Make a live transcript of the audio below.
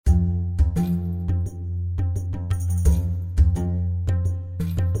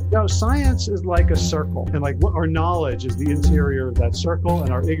Science is like a circle, and like our knowledge is the interior of that circle, and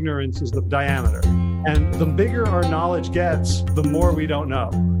our ignorance is the diameter. And the bigger our knowledge gets, the more we don't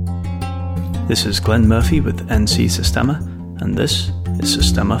know. This is Glenn Murphy with NC Systema, and this is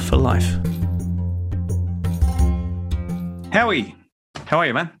Systema for Life. Howie, how are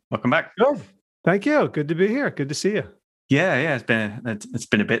you, man? Welcome back. Good. Thank you. Good to be here. Good to see you. Yeah. It's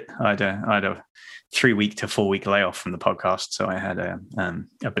been a bit. I had a 3-week to 4-week layoff from the podcast, so I had a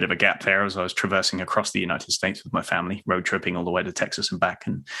bit of a gap there as I was traversing across the United States with my family, road tripping all the way to Texas and back,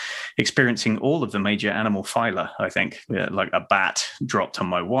 and experiencing all of the major animal phyla. I think we had, like, a bat dropped on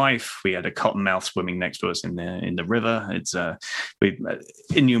my wife. We had a cottonmouth swimming next to us in the river. It's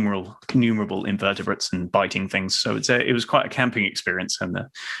innumerable invertebrates and biting things. So it was quite a camping experience,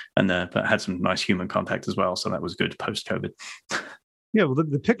 but had some nice human contact as well. So that was good post COVID. Yeah, well,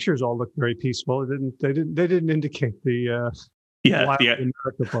 the pictures all look very peaceful. They didn't indicate the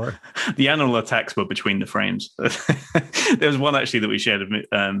America part. The animal attacks were between the frames. There was one actually that we shared.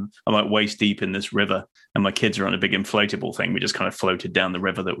 I'm like waist deep in this river, and my kids are on a big inflatable thing. We just kind of floated down the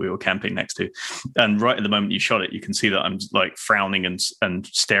river that we were camping next to, and right at the moment you shot it, you can see that I'm like frowning and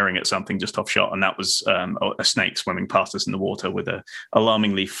staring at something just off shot, and that was a snake swimming past us in the water with a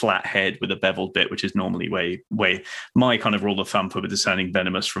alarmingly flat head with a beveled bit, which is normally way my kind of rule of thumb for discerning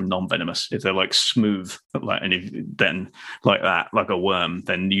venomous from non-venomous. If they're like smooth, like, and then like that, like a worm,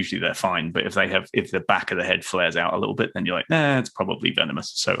 then usually they're fine. But if the back of the head flares out a little bit, then you're like, it's probably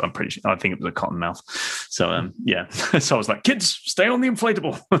venomous. So I'm pretty sure, I think it was a cottonmouth. So yeah. So I was like, kids, stay on the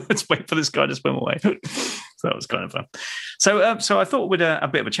inflatable. Let's wait for this guy to swim away. So that was kind of fun. So I thought we'd a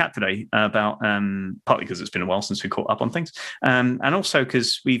bit of a chat today about, partly because it's been a while since we caught up on things, and also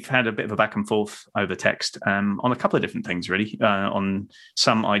because we've had a bit of a back and forth over text on a couple of different things, really, on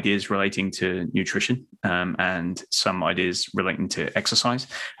some ideas relating to nutrition and some ideas relating to exercise.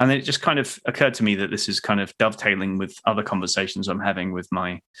 And then it just kind of occurred to me that this is kind of dovetailing with other conversations I'm having with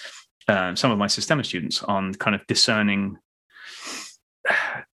my some of my Systema students on kind of discerning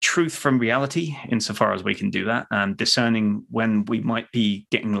truth from reality, insofar as we can do that, and discerning when we might be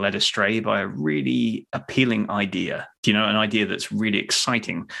getting led astray by a really appealing idea, an idea that's really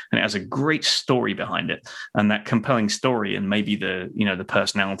exciting and it has a great story behind it. And that compelling story, and maybe the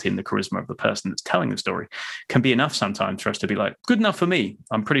personality and the charisma of the person that's telling the story, can be enough sometimes for us to be like, good enough for me.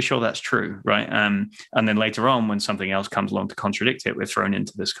 I'm pretty sure that's true, right? And then later on, when something else comes along to contradict it, we're thrown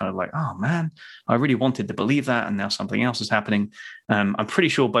into this kind of like, oh man, I really wanted to believe that, and now something else is happening. I'm pretty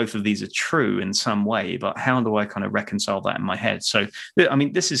sure both of these are true in some way, but how do I kind of reconcile that in my head? So, I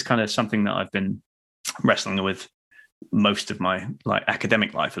mean, this is kind of something that I've been wrestling with most of my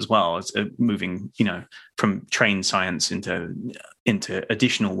academic life as well, as moving, from trained science into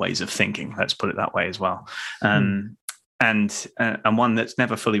additional ways of thinking. Let's put it that way as well. And one that's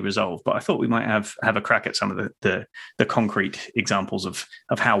never fully resolved. But I thought we might have a crack at some of the concrete examples of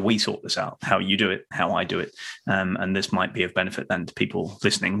how we sort this out, how you do it, how I do it. And this might be of benefit then to people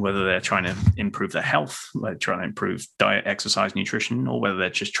listening, whether they're trying to improve their health, they're trying to improve diet, exercise, nutrition, or whether they're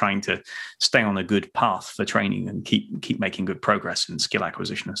just trying to stay on a good path for training and keep making good progress in skill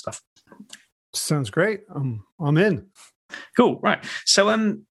acquisition and stuff. Sounds great. I'm in. Cool. Right.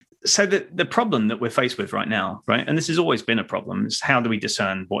 So the problem that we're faced with right now, right, and this has always been a problem, is how do we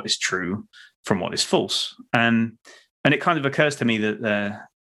discern what is true from what is false? And it kind of occurs to me that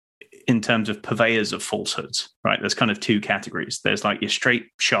in terms of purveyors of falsehoods, right, there's kind of two categories. There's like your straight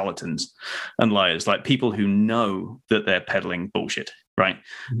charlatans and liars, like people who know that they're peddling bullshit, right?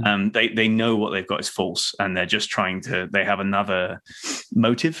 Mm-hmm. They know what they've got is false, and they're just they have another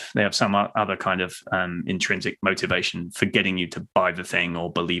motive. They have some other kind of intrinsic motivation for getting you to buy the thing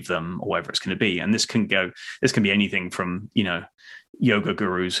or believe them or whatever it's going to be. And this can be anything from, yoga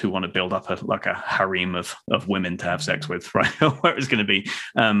gurus who want to build up a harem of women to have sex with, right? Where it's going to be,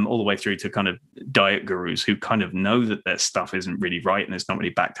 all the way through to kind of diet gurus who kind of know that their stuff isn't really right and it's not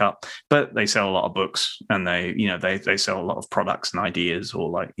really backed up, but they sell a lot of books, and they sell a lot of products and ideas,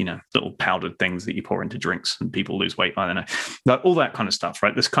 or little powdered things that you pour into drinks and people lose weight. I don't know, like all that kind of stuff,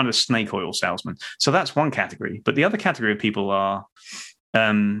 right? This kind of snake oil salesman. So that's one category. But the other category of people are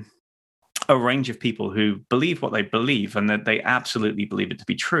a range of people who believe what they believe, and that they absolutely believe it to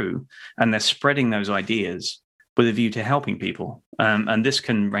be true, and they're spreading those ideas with a view to helping people. And this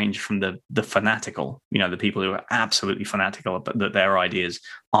can range from the fanatical, the people who are absolutely fanatical about that their ideas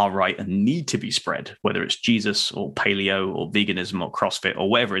are right and need to be spread, whether it's Jesus or paleo or veganism or CrossFit or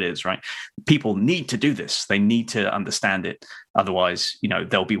whatever it is, right? People need to do this. They need to understand it. Otherwise,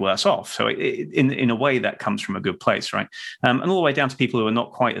 they'll be worse off. So in a way that comes from a good place, right? And all the way down to people who are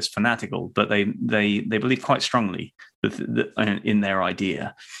not quite as fanatical, but they believe quite strongly in their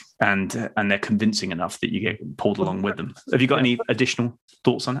idea. And they're convincing enough that you get pulled along with them. Have you got any additional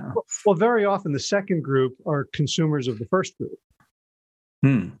thoughts on that? Well, very often the second group are consumers of the first group.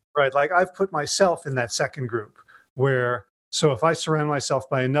 Right? Like I've put myself in that second group so if I surround myself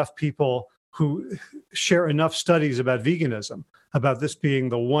by enough people who share enough studies about veganism, about this being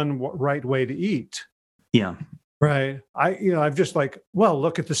the one right way to eat. Yeah. Right. I've just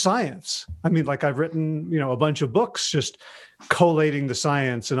look at the science. I mean, I've written, a bunch of books just collating the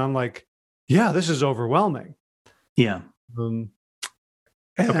science. And I'm like, yeah, this is overwhelming. Yeah. So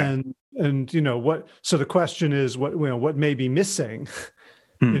the question is what may be missing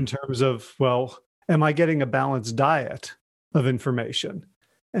in terms of, am I getting a balanced diet of information?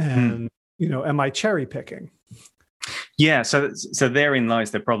 And, am I cherry picking? Yeah, so therein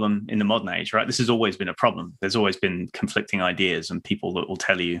lies the problem in the modern age, right? This has always been a problem. There's always been conflicting ideas and people that will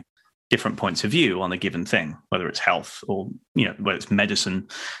tell you different points of view on a given thing, whether it's health or, whether it's medicine.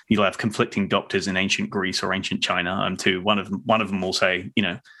 You'll have conflicting doctors in ancient Greece or ancient China. One of them will say,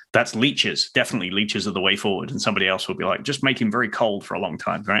 that's leeches. Definitely leeches are the way forward. And somebody else will be like, just make him very cold for a long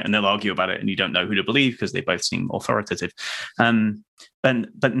time, right? And they'll argue about it and you don't know who to believe because they both seem authoritative.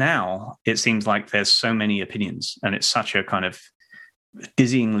 But now it seems like there's so many opinions and it's such a kind of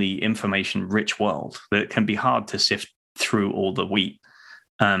dizzyingly information-rich world that it can be hard to sift through all the wheat,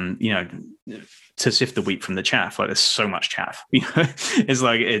 to sift the wheat from the chaff. Like there's so much chaff, it's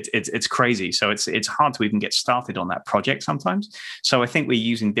like it's crazy. So it's hard to even get started on that project sometimes. So I think we're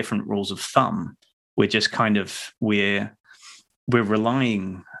using different rules of thumb. We're just we're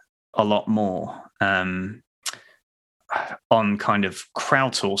relying a lot more on kind of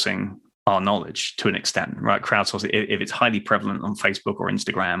crowdsourcing our knowledge to an extent, right? Crowdsourcing, if it's highly prevalent on Facebook or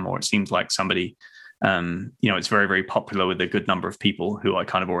Instagram, or it seems like somebody, it's very, very popular with a good number of people who I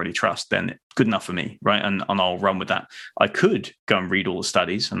kind of already trust, then good enough for me, right? And I'll run with that. I could go and read all the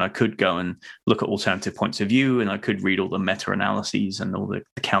studies and I could go and look at alternative points of view and I could read all the meta-analyses and all the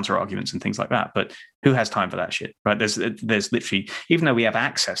counter arguments and things like that. But who has time for that shit, right? There's literally, even though we have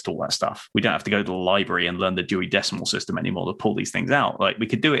access to all that stuff, we don't have to go to the library and learn the Dewey Decimal System anymore to pull these things out. Like we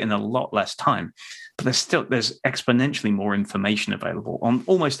could do it in a lot less time, but there's exponentially more information available on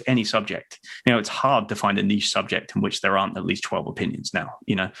almost any subject. It's hard to find a niche subject in which there aren't at least 12 opinions now,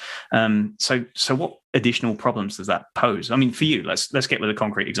 So what additional problems does that pose? I mean, for you, let's get with a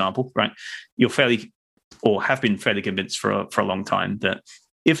concrete example, right? You're fairly, or have been fairly convinced for a long time that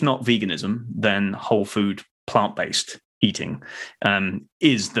if not veganism, then whole food, plant-based eating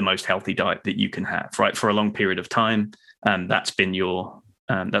is the most healthy diet that you can have, right? For a long period of time, that's been your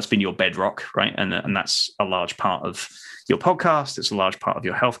bedrock, right? And that's a large part of your podcast. It's a large part of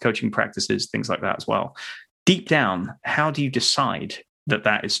your health coaching practices, things like that as well. Deep down, how do you decide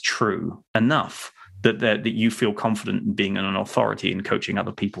that is true enough that you feel confident in being an authority and coaching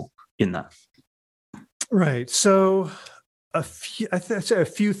other people in that? Right. So I'd say a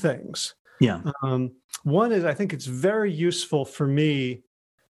few things. Yeah. One is I think it's very useful for me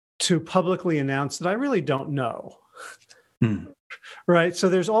to publicly announce that I really don't know. Right. So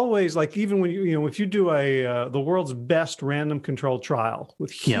there's always even when if you do the world's best random controlled trial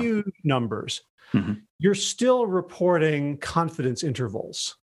with huge numbers, you're still reporting confidence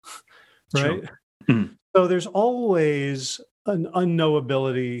intervals. Right. Sure. So there's always an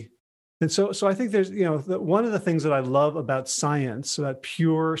unknowability. And so I think there's, one of the things that I love about science, about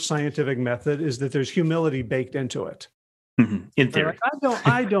pure scientific method, is that there's humility baked into it. In theory,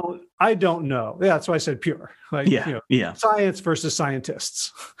 I don't know. Yeah, that's why I said pure. Science versus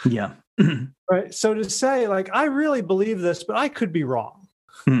scientists. Yeah. Right. So to say I really believe this, but I could be wrong.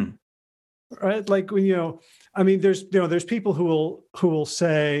 Right. There's people who will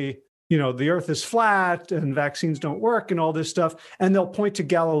say, the earth is flat and vaccines don't work and all this stuff. And they'll point to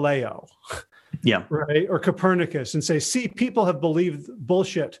Galileo. Yeah. Right. Or Copernicus and say, see, people have believed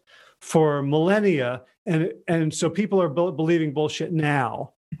bullshit for millennia. And so people are believing bullshit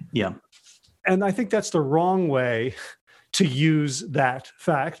now. Yeah. And I think that's the wrong way to use that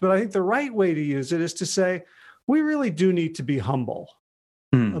fact. But I think the right way to use it is to say, we really do need to be humble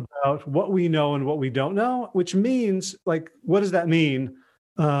about what we know and what we don't know, which means what does that mean?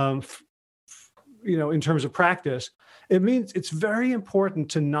 In terms of practice, it means it's very important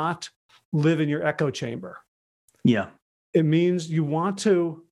to not live in your echo chamber. Yeah. it means you want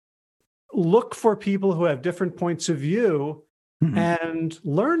to look for people who have different points of view and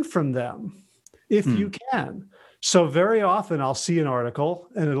learn from them if you can. So very often I'll see an article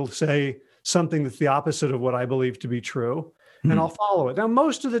and it'll say something that's the opposite of what I believe to be true, and I'll follow it. Now,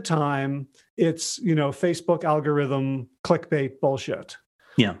 most of the time it's, Facebook algorithm clickbait bullshit.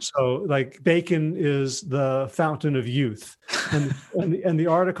 Yeah. So like bacon is the fountain of youth, and the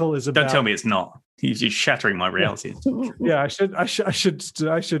article is about. Don't tell me it's not. He's just shattering my reality. Yeah, I should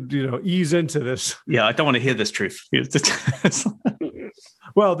ease into this. Yeah, I don't want to hear this truth.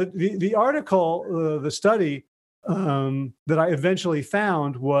 Well, the article, the study that I eventually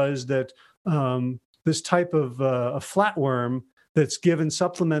found was that this type of a flatworm that's given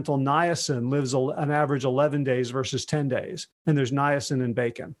supplemental niacin lives an average 11 days versus 10 days, and there's niacin in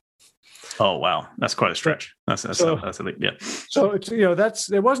bacon. Oh wow, that's quite a stretch. That's yeah. So it's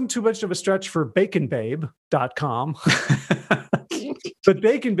it wasn't too much of a stretch for baconbabe.com. But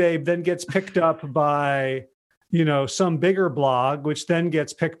Bacon Babe then gets picked up by some bigger blog, which then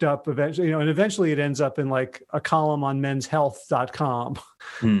gets picked up eventually, and eventually it ends up in like a column on menshealth.com.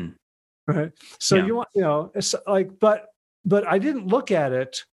 Right. So you want, it's like, but I didn't look at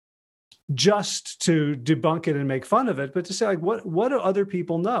it just to debunk it and make fun of it, but to say like, what do other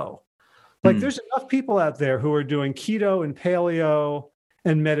people know? Like there's enough people out there who are doing keto and paleo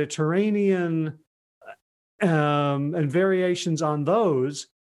and Mediterranean and variations on those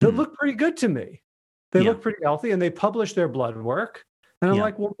that look pretty good to me. They look pretty healthy, and they publish their blood work. And I'm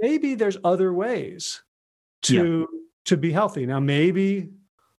like, well, maybe there's other ways to be healthy. Now, maybe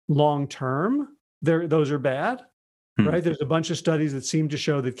long term, those are bad, right? There's a bunch of studies that seem to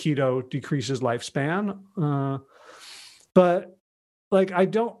show that keto decreases lifespan. But like,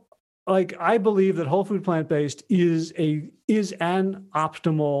 I believe that whole food plant-based is an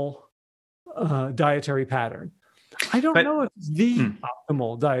optimal dietary pattern. I don't know if it's the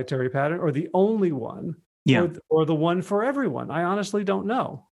optimal dietary pattern or the only one, or the one for everyone. I honestly don't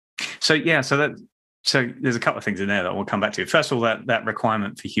know. So there's a couple of things in there that we'll come back to. First of all, that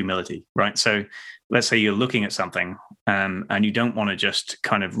requirement for humility, right? So let's say you're looking at something and you don't want to just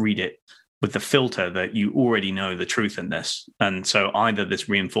kind of read it with the filter that you already know the truth in this. And so either this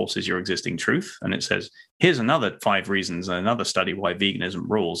reinforces your existing truth and it says, here's another 5 reasons, another study why veganism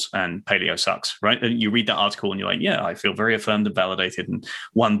rules and paleo sucks, right? And you read that article and you're like, yeah, I feel very affirmed and validated, and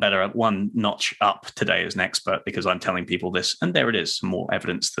one notch up today as an expert because I'm telling people this. And there it is, some more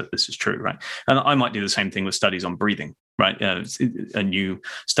evidence that this is true, right? And I might do the same thing with studies on breathing, right? A new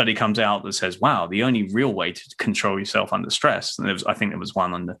study comes out that says, wow, the only real way to control yourself under stress, and I think there was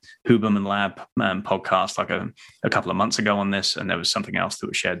one on the Huberman Lab podcast like a couple of months ago on this, and there was something else that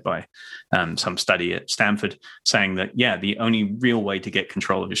was shared by some study at Stanford saying that, the only real way to get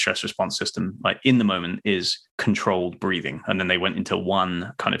control of your stress response system, like in the moment, is controlled breathing. And then they went into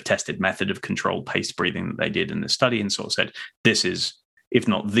one kind of tested method of controlled paced breathing that they did in the study and sort of said, this is, if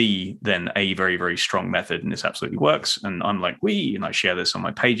not then a very, very strong method, and this absolutely works. And I'm like, and I share this on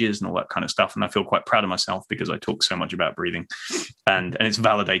my pages and all that kind of stuff. And I feel quite proud of myself because I talk so much about breathing, and it's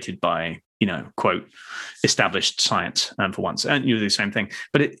validated by, quote, established science for once. And you do the same thing.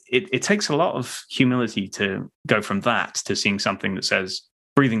 But it takes a lot of humility to go from that to seeing something that says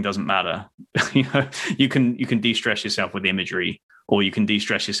breathing doesn't matter. You can de-stress yourself with imagery, or you can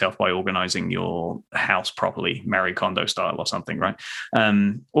de-stress yourself by organizing your house properly, Marie Kondo style or something, right?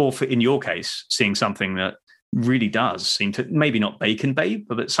 Or in your case, seeing something that really does seem to, maybe not Bacon Babe,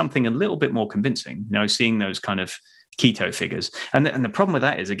 but something a little bit more convincing, seeing those kind of keto figures. And the problem with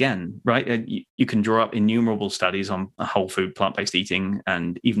that is, again, right, you can draw up innumerable studies on whole food plant-based eating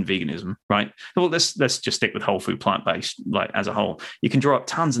and even veganism, right? Well, let's just stick with whole food plant-based, like as a whole. You can draw up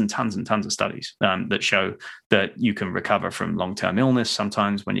tons and tons and tons of studies that show that you can recover from long-term illness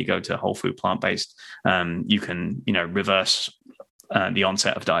sometimes when you go to whole food plant-based. You can, reverse the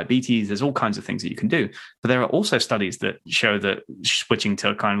onset of diabetes. There's all kinds of things that you can do. But there are also studies that show that switching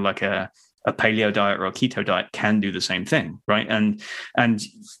to kind of like a paleo diet or a keto diet can do the same thing, right? And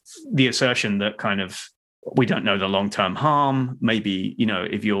the assertion that kind of we don't know the long-term harm, maybe,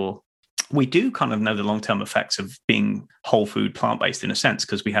 we do kind of know the long-term effects of being whole food plant-based in a sense,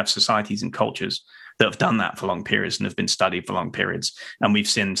 because we have societies and cultures that have done that for long periods and have been studied for long periods. And we've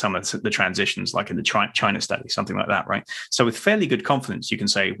seen some of the transitions, like in the China study, something like that, right? So with fairly good confidence, you can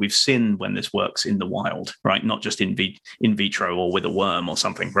say we've seen when this works in the wild, right? Not just in vitro or with a worm or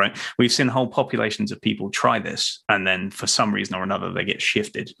something, right? We've seen whole populations of people try this, and then for some reason or another, they get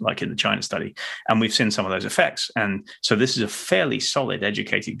shifted, like in the China study. And we've seen some of those effects. And so this is a fairly solid,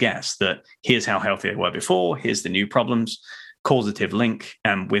 educated guess that here's how healthy they were before, here's the new problems. causative link,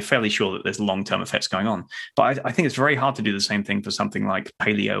 and we're fairly sure that there's long-term effects going on. But I think it's very hard to do the same thing for something like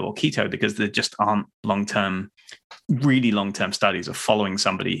paleo or keto, because there just aren't really long-term studies of following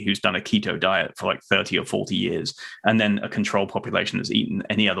somebody who's done a keto diet for like 30 or 40 years, and then a control population that's eaten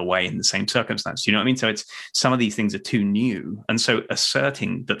any other way in the same circumstance. You know what I mean? So it's, some of these things are too new. And so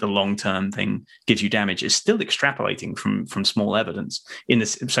asserting that the long-term thing gives you damage is still extrapolating from small evidence in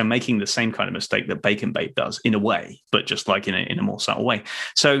this. So making the same kind of mistake that Bacon Babe does in a way, but just like in a more subtle way.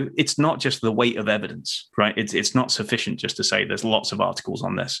 So it's not just the weight of evidence, right? It's not sufficient just to say there's lots of articles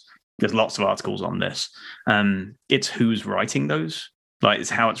on this. There's lots of articles on this. It's who's writing those. Like, it's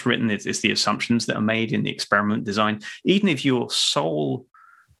how it's written. It's the assumptions that are made in the experiment design. Even if your sole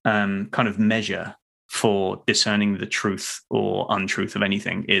kind of measure for discerning the truth or untruth of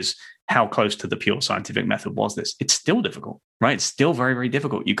anything is how close to the pure scientific method was this, it's still difficult, right? It's still very, very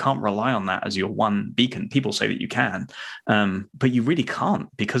difficult. You can't rely on that as your one beacon. People say that you can, but you really can't,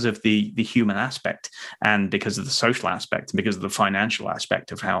 because of the human aspect, and because of the social aspect, and because of the financial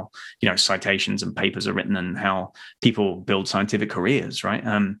aspect of how, citations and papers are written, and how people build scientific careers, right?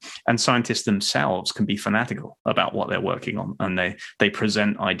 And scientists themselves can be fanatical about what they're working on, and they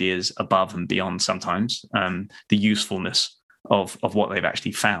present ideas above and beyond sometimes the usefulness of what they've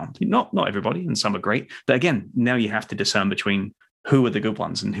actually found. Not everybody, and some are great. But again, now you have to discern between who are the good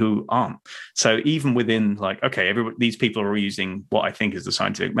ones and who aren't. So even within, like, okay, these people are using what I think is the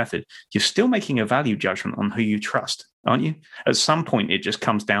scientific method, you're still making a value judgment on who you trust, aren't you? At some point, it just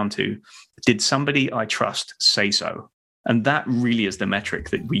comes down to, did somebody I trust say so? And that really is the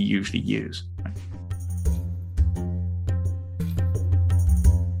metric that we usually use.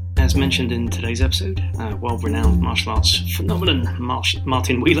 As mentioned in today's episode, world-renowned martial arts phenomenon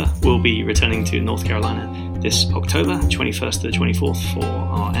Martin Wheeler will be returning to North Carolina this October 21st to the 24th for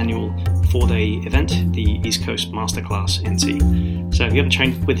our annual 4-day event, the East Coast Masterclass NC. So if you haven't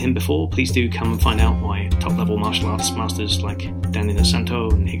trained with him before, please do come and find out why top-level martial arts masters like Danny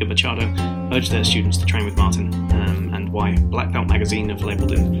DeSanto and Higa Machado urge their students to train with Martin, and why Black Belt Magazine have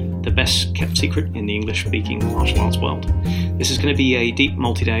labelled him the best kept secret in the English-speaking martial arts world. This is going to be a deep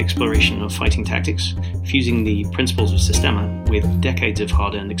multi-day exploration of fighting tactics, fusing the principles of Systema with decades of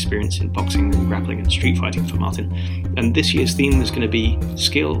hard-earned experience in boxing and grappling and street fighting for Martin. And this year's theme is going to be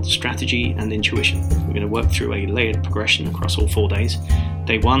skill, strategy, and intuition. We're going to work through a layered progression across all 4 days.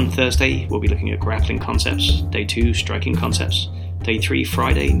 Day 1, Thursday, we'll be looking at grappling concepts. Day 2, striking concepts. Day 3,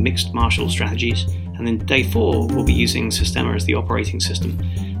 Friday, mixed martial strategies. And then day 4, we'll be using Systema as the operating system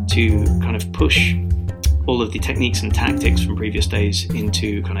to kind of push all of the techniques and tactics from previous days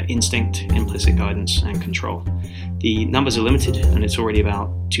into kind of instinct, implicit guidance, and control. The numbers are limited, and it's already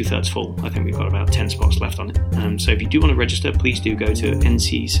about 2/3 full. I think we've got about 10 spots left on it. So if you do want to register, please do go to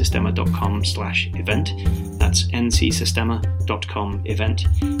ncsystema.com/event. That's ncsystema.com/event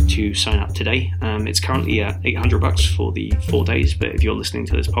to sign up today. It's currently at $800 for the 4 days, but if you're listening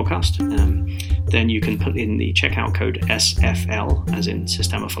to this podcast, then you can put in the checkout code SFL, as in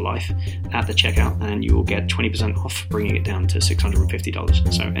Systema for Life, at the checkout, and you will get 20% off, bringing it down to $650.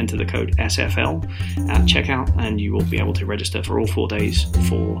 So enter the code SFL at checkout, and you will be able to register for all 4 days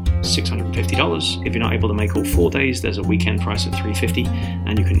for $650. If you're not able to make all 4 days, there's a weekend price of $350,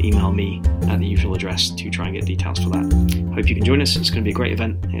 and you can email me at the usual address to try and get details for that. Hope you can join us. It's going to be a great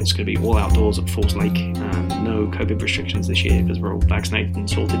event. It's going to be all outdoors at Falls Lake. No COVID restrictions this year because we're all vaccinated and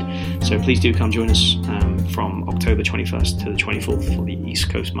sorted. So please do come join us from October 21st to the 24th for the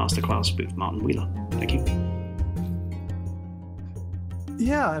East Coast Masterclass with Martin Wheeler. Thank you.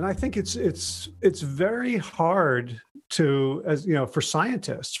 Yeah, and I think it's very hard to, as you know, for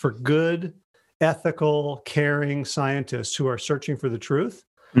scientists, for good, ethical, caring scientists who are searching for the truth,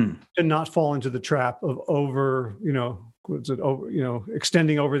 to not fall into the trap of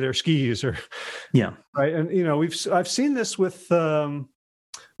extending over their skis, or right. And I've seen this with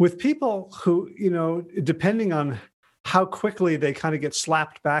people who, depending on how quickly they kind of get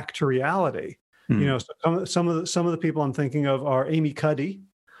slapped back to reality. So some of the people I'm thinking of are Amy Cuddy,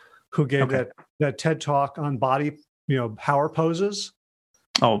 who gave that TED talk on body, power poses.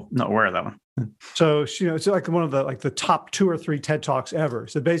 Oh, not aware of that one. So it's like one of the top 2 or 3 TED talks ever.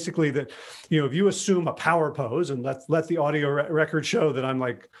 So basically, that if you assume a power pose, and let the audio record show that I'm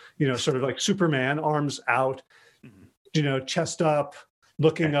sort of like Superman, arms out, chest up,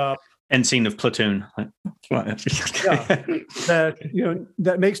 looking up. End scene of Platoon. That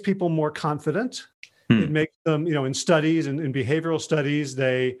makes people more confident. It makes them, in studies and in behavioral studies,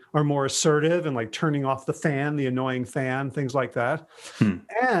 they are more assertive and like turning off the fan, the annoying fan, things like that.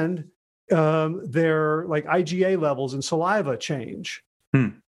 And their like IgA levels and saliva change,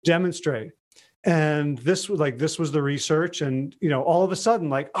 demonstrate. And this was the research, and all of a sudden,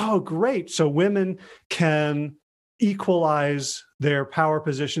 like, oh, great! So women can equalize their power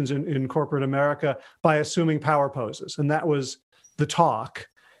positions in corporate America by assuming power poses, and that was the talk.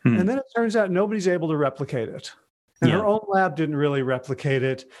 And then it turns out nobody's able to replicate it, and her own lab didn't really replicate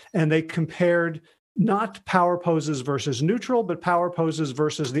it. And they compared not power poses versus neutral, but power poses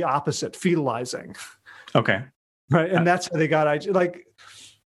versus the opposite, fetalizing. Okay, right, and that's how they got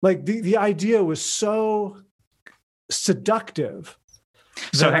Like the idea was so seductive.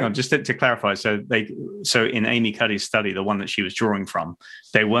 So hang on, just to clarify. So in Amy Cuddy's study, the one that she was drawing from,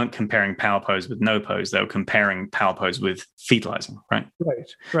 they weren't comparing power pose with no pose. They were comparing power pose with fetalizing, right?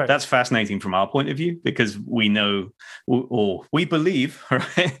 Right. That's fascinating from our point of view, because we know, or we believe,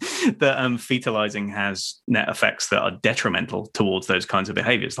 right, that fetalizing has net effects that are detrimental towards those kinds of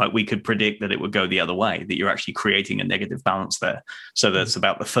behaviors. Like, we could predict that it would go the other way, that you're actually creating a negative balance there. So that's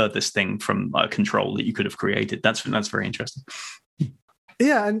about the furthest thing from control that you could have created. That's very interesting.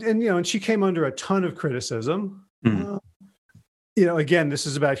 Yeah, and she came under a ton of criticism. Again, this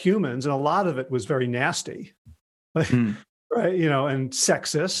is about humans, and a lot of it was very nasty, right? And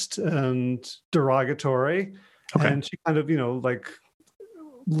sexist and derogatory. Okay. And she kind of,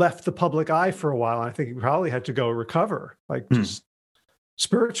 left the public eye for a while. I think he probably had to go recover, just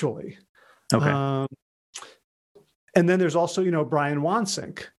spiritually. Okay. And then there's also, Brian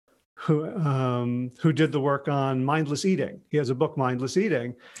Wansink, who did the work on mindless eating. He has a book, Mindless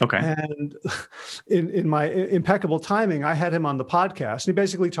Eating. Okay. And in my impeccable timing, I had him on the podcast. And he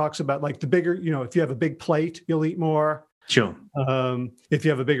basically talks about, like, the bigger, if you have a big plate, you'll eat more. Sure. If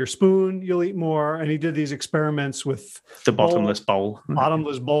you have a bigger spoon, you'll eat more. And he did these experiments with the bottomless bowl,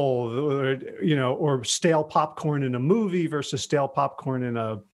 or stale popcorn in a movie versus stale popcorn in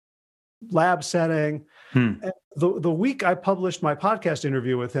a lab setting. The week I published my podcast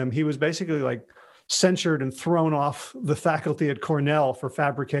interview with him, he was basically like censured and thrown off the faculty at Cornell for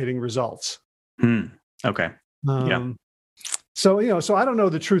fabricating results. Okay. So I don't know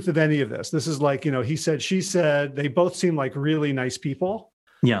the truth of any of this. This is like, he said, she said. They both seem like really nice people.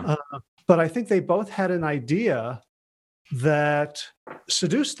 Yeah. But I think they both had an idea that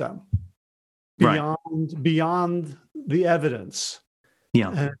seduced them beyond the evidence.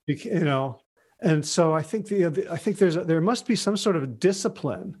 Yeah. And so I think there must be some sort of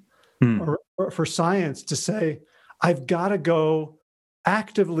discipline or for science to say, I've got to go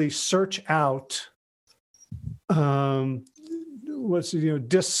actively search out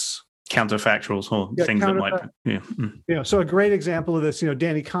counterfactuals or things that might. So a great example of this,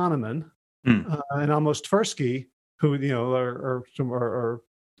 Danny Kahneman and Amos Tversky, who are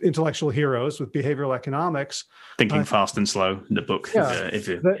intellectual heroes with behavioral economics. Thinking Fast and Slow, the book.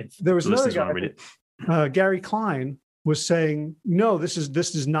 There was another guy, read it. Gary Klein was saying, no, this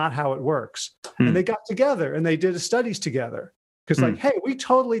is not how it works. And they got together and they did studies together because hey, we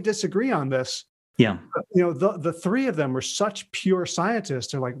totally disagree on this. Yeah. The three of them were such pure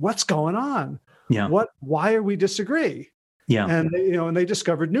scientists. They're like, what's going on? Yeah. Why are we disagree? Yeah. And they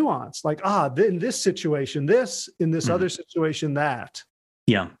discovered nuance, like, in this situation, this, in this other situation, that.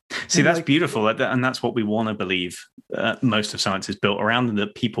 Yeah. See, that's beautiful. And that's what we want to believe. Most of science is built around, and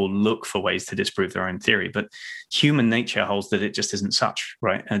that people look for ways to disprove their own theory. But human nature holds that it just isn't such,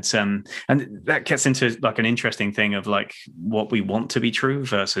 right? And that gets into like an interesting thing of like what we want to be true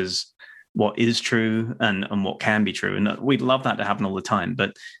versus what is true and what can be true. And we'd love that to happen all the time.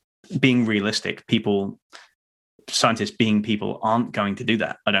 But being realistic, scientists being people aren't going to do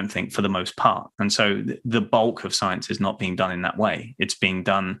that, I don't think, for the most part. And so the bulk of science is not being done in that way. It's being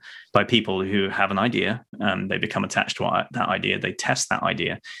done by people who have an idea, they become attached to that idea, they test that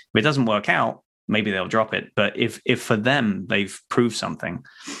idea. If it doesn't work out, maybe they'll drop it. But if for them they've proved something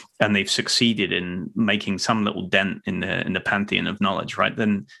and they've succeeded in making some little dent in the pantheon of knowledge, right,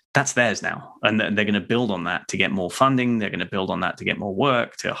 then that's theirs now. And they're going to build on that to get more funding. They're going to build on that to get more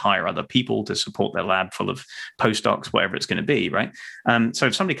work, to hire other people to support their lab full of postdocs, whatever it's going to be, right? So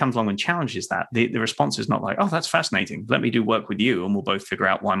if somebody comes along and challenges that, the response is not like, oh, that's fascinating. Let me do work with you and we'll both figure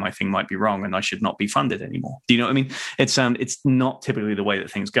out why my thing might be wrong and I should not be funded anymore. Do you know what I mean? It's not typically the way that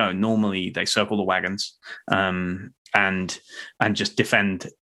things go. Normally they circle the wagons and just defend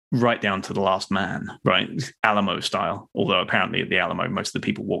right down to the last man, right? Alamo style. Although apparently at the Alamo, most of the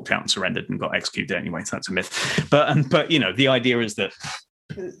people walked out and surrendered and got executed anyway. So that's a myth. But the idea is that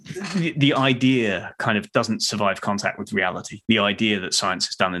the idea kind of doesn't survive contact with reality. The idea that science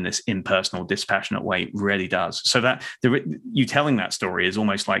is done in this impersonal, dispassionate way really does. So that you telling that story is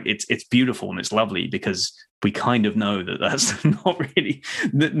almost like it's beautiful and it's lovely because we kind of know that that's not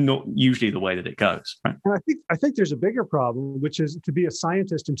usually the way that it goes, right? And I think there's a bigger problem, which is to be a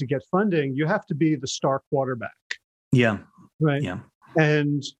scientist and to get funding, you have to be the star quarterback. Yeah. Right. Yeah.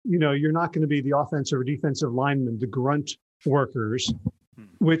 And, you're not going to be the offensive or defensive lineman, the grunt workers,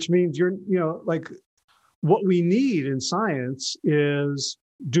 which means like what we need in science is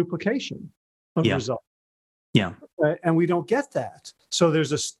duplication of results. Yeah. And we don't get that. So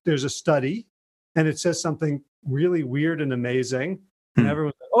there's a study and it says something really weird and amazing. And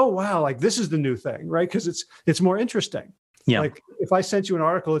everyone's like, oh, wow, like this is the new thing, right? Because it's more interesting. Yeah. Like if I sent you an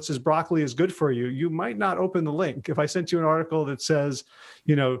article that says broccoli is good for you, you might not open the link. If I sent you an article that says,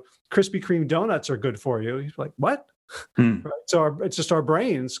 Krispy Kreme donuts are good for you, you're like, what? Right? So it's just our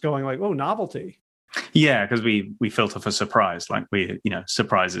brains going like, oh, novelty. Yeah, because we filter for surprise. Like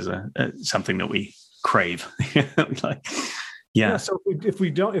surprise is something that we crave. So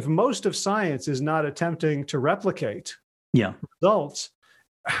if most of science is not attempting to replicate results,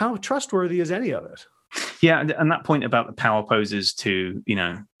 how trustworthy is any of it? Yeah, and that point about the power poses to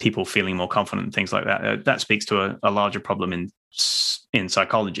people feeling more confident and things like that, that speaks to a larger problem in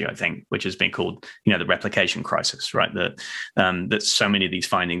psychology, I think, which has been called the replication crisis, right? That so many of these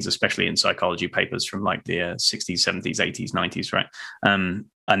findings, especially in psychology papers from like the 60s, 70s, 80s, 90s, right?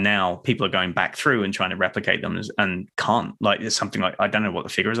 And now people are going back through and trying to replicate them and can't. Like it's something like, I don't know what the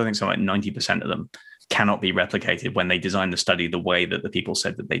figure is, I think something like 90% of them cannot be replicated when they designed the study the way that the people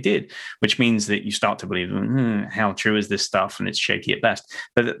said that they did, which means that you start to believe, how true is this stuff? And it's shaky at best.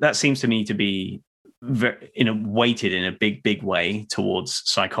 But that seems to me to be weighted in a big way towards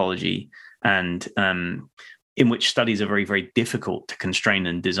psychology, and in which studies are very, very difficult to constrain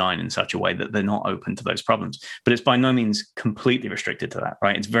and design in such a way that they're not open to those problems. But it's by no means completely restricted to that,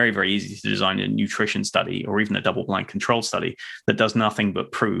 right? It's very, very easy to design a nutrition study or even a double-blind control study that does nothing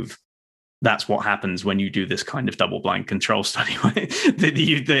but prove that's what happens when you do this kind of double-blind control study.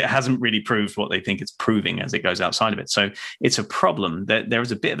 That hasn't really proved what they think it's proving as it goes outside of it. So it's a problem. There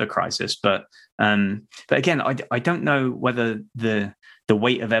is a bit of a crisis, but again, I don't know whether the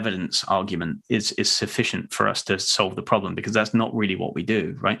weight of evidence argument is sufficient for us to solve the problem, because that's not really what we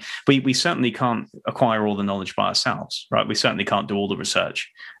do, right? We certainly can't acquire all the knowledge by ourselves, right? We certainly can't do all the research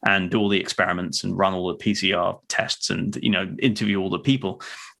and do all the experiments and run all the PCR tests and interview all the people.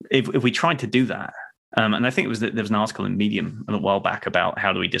 If we tried to do that, and I think there was an article in Medium a while back about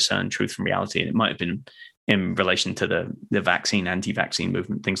how do we discern truth from reality, and it might have been in relation to the vaccine, anti-vaccine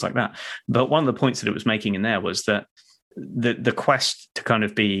movement, things like that. But one of the points that it was making in there was that the quest to kind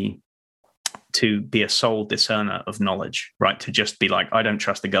of be a sole discerner of knowledge, right? To just be like, I don't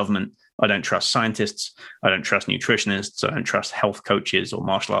trust the government, I don't trust scientists, I don't trust nutritionists, I don't trust health coaches or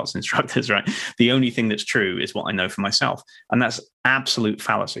martial arts instructors, right? The only thing that's true is what I know for myself. And that's absolute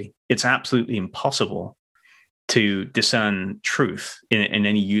fallacy. It's absolutely impossible to discern truth in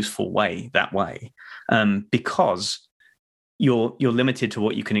any useful way that way, because you're limited to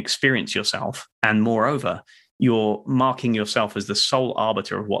what you can experience yourself. And moreover, you're marking yourself as the sole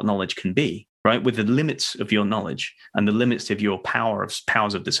arbiter of what knowledge can be, right? With the limits of your knowledge and the limits of your powers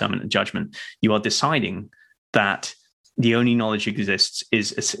of discernment and judgment, you are deciding that the only knowledge that exists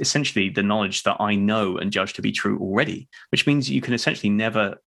is essentially the knowledge that I know and judge to be true already, which means you can essentially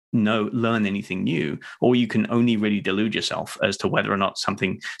never learn anything new, or you can only really delude yourself as to whether or not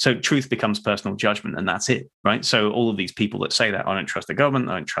something. So truth becomes personal judgment, and that's it, right? So all of these people that say that, I don't trust the government,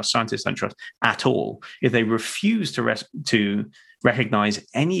 I don't trust scientists, I don't trust at all, if they refuse to recognize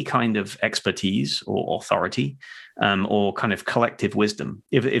any kind of expertise or authority, or kind of collective wisdom,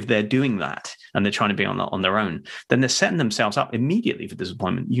 if they're doing that and they're trying to be on their own, then they're setting themselves up immediately for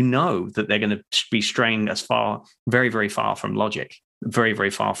disappointment. You know that they're going to be straying very, very far from logic, very, very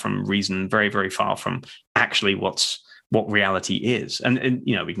far from reason, very, very far from actually what reality is. And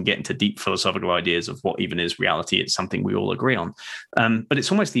we can get into deep philosophical ideas of what even is reality. It's something we all agree on. But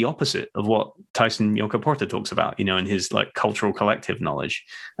it's almost the opposite of what Tyson Yunkaporta talks about, in his like cultural collective knowledge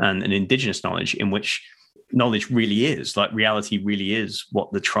and indigenous knowledge, in which knowledge really is, like reality really is what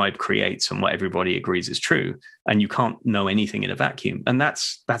the tribe creates and what everybody agrees is true. And you can't know anything in a vacuum. And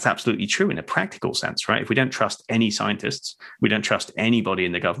that's absolutely true in a practical sense, right? If we don't trust any scientists, we don't trust anybody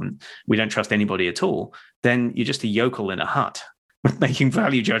in the government, we don't trust anybody at all, then you're just a yokel in a hut making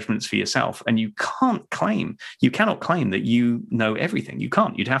value judgments for yourself. And you cannot claim that you know everything. You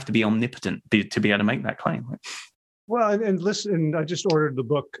can't. You'd have to be omnipotent to be able to make that claim. Right? Well, and listen, I just ordered the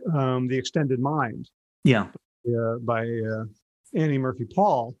book, The Extended Mind. Yeah. By Annie Murphy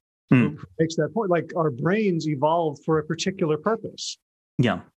Paul, who makes that point. Like our brains evolved for a particular purpose.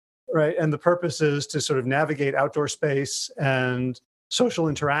 Yeah. Right. And the purpose is to sort of navigate outdoor space and social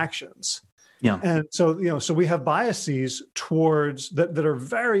interactions. Yeah. And so, so we have biases towards that are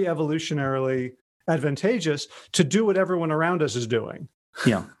very evolutionarily advantageous to do what everyone around us is doing.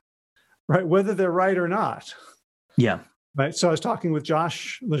 Yeah. Right. Whether they're right or not. Yeah. Right. So I was talking with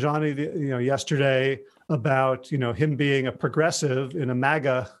Josh Lajani, yesterday about, him being a progressive in a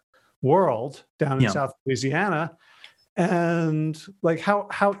MAGA world down in South Louisiana. And like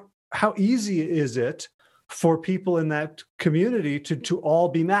how easy is it for people in that community to all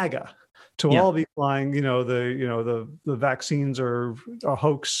be MAGA, to all be flying, the vaccines are a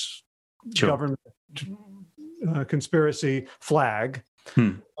hoax, government conspiracy flag,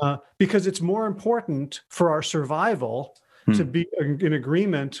 because it's more important for our survival to be in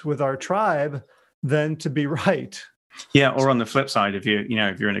agreement with our tribe than to be right. Yeah, or on the flip side, if you're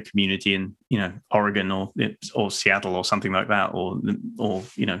in a community in Oregon or Seattle or something like that, or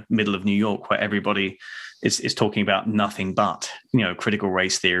middle of New York, where everybody is talking about nothing but critical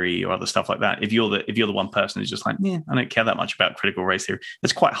race theory or other stuff like that. If you're the one person who's just like, I don't care that much about critical race theory,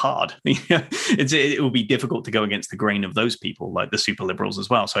 it's quite hard. It will be difficult to go against the grain of those people, like the super liberals as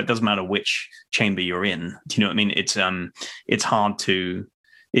well. So it doesn't matter which chamber you're in. Do you know what I mean? It's hard to.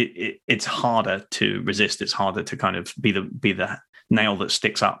 It's harder to resist. It's harder to kind of be the nail that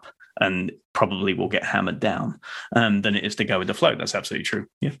sticks up and probably will get hammered down than it is to go with the flow. That's absolutely true.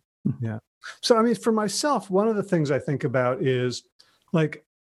 Yeah. Yeah. So, I mean, for myself, one of the things I think about is like,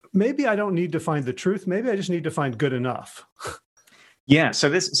 maybe I don't need to find the truth. Maybe I just need to find good enough. Yeah. So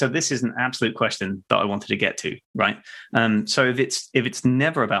this is an absolute question that I wanted to get to, right? So if it's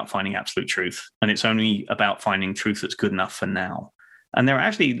never about finding absolute truth and it's only about finding truth that's good enough for now. And there are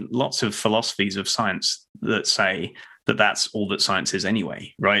actually lots of philosophies of science that say that that's all that science is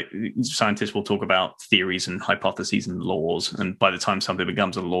anyway, right? Scientists will talk about theories and hypotheses and laws. And by the time something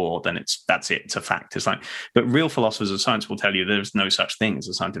becomes a law, then that's it. It's a fact. It's like, but real philosophers of science will tell you there's no such thing as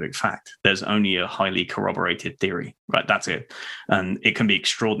a scientific fact. There's only a highly corroborated theory, right? That's it. And it can be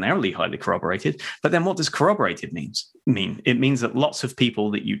extraordinarily highly corroborated. But then what does corroborated mean? It means that lots of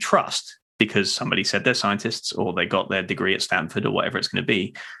people that you trust, because somebody said they're scientists or they got their degree at Stanford or whatever it's going to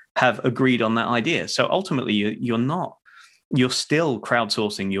be, have agreed on that idea. So ultimately, you're still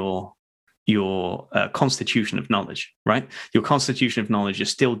crowdsourcing your constitution of knowledge, right? Your constitution of knowledge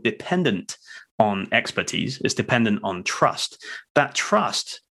is still dependent on expertise. It's dependent on trust. That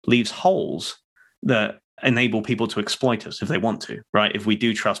trust leaves holes that enable people to exploit us if they want to, right? If we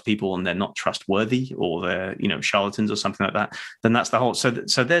do trust people and they're not trustworthy or they're, charlatans or something like that, then that's the whole. So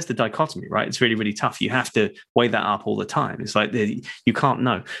there's the dichotomy, right? It's really, really tough. You have to weigh that up all the time. It's like you can't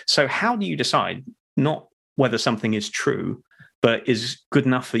know. So how do you decide not whether something is true, but is good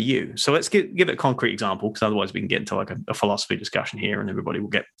enough for you? So let's give it a concrete example, because otherwise we can get into like a philosophy discussion here and everybody will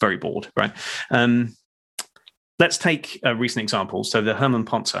get very bored, right? Let's take a recent example. So the Herman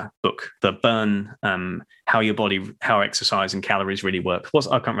Pontzer book, The Burn, How Exercise and Calories Really Work.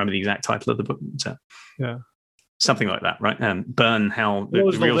 I can't remember the exact title of the book. Yeah. Something like that, right? Burn,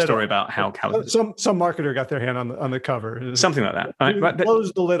 the real story about how calories. Some marketer got their hand on the cover. Something like that. Right?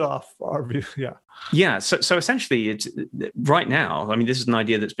 Close the lid off. Yeah. Yeah. So essentially, it's right now. I mean, this is an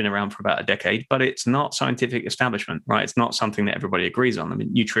idea that's been around for about a decade, but it's not scientific establishment, right? It's not something that everybody agrees on. I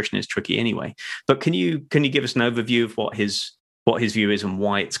mean, nutrition is tricky anyway. But can you give us an overview of what his view is and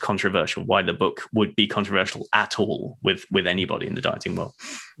why it's controversial, why the book would be controversial at all with anybody in the dieting world?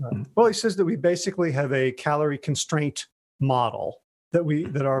 Well, he says that we basically have a calorie constraint model,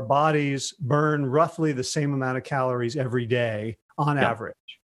 that our bodies burn roughly the same amount of calories every day on average.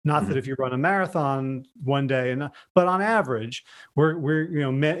 Not that if you run a marathon one day, but on average,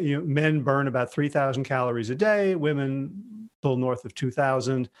 men burn about 3,000 calories a day, women a little north of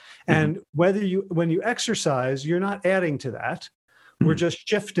 2,000. And when you exercise, you're not adding to that. We're just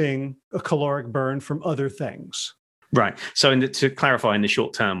shifting a caloric burn from other things. Right. So to clarify, in the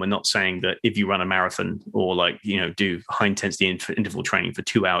short term, we're not saying that if you run a marathon or do high intensity interval training for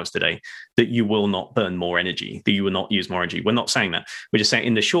 2 hours today, that you will not burn more energy, that you will not use more energy. We're not saying that. We're just saying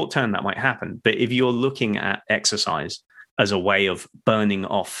in the short term that might happen. But if you're looking at exercise as a way of burning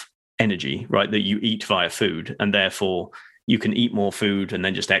off energy, right, that you eat via food, and therefore you can eat more food and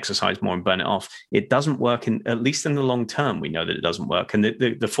then just exercise more and burn it off, it doesn't work, at least in the long term. We know that it doesn't work. And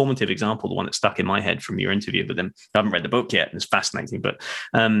the formative example, the one that stuck in my head from your interview with him, I haven't read the book yet, and it's fascinating, but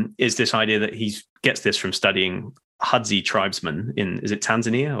is this idea that he gets this from studying Hadza tribesmen is it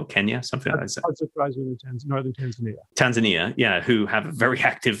Tanzania or Kenya, something like that? Hadza tribesmen in northern Tanzania. Tanzania, yeah, who have a very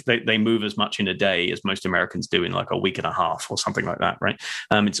active, they move as much in a day as most Americans do in like a week and a half or something like that, right?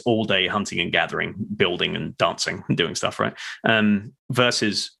 It's all day hunting and gathering, building and dancing and doing stuff, right?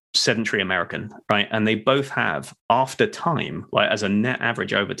 Versus sedentary American, right? And they both have, after time, like as a net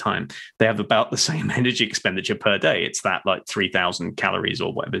average over time, they have about the same energy expenditure per day. It's that like 3,000 calories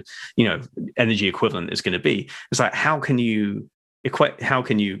or whatever, energy equivalent is going to be. It's like, how can you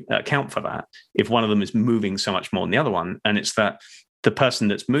account for that if one of them is moving so much more than the other one? And it's that the person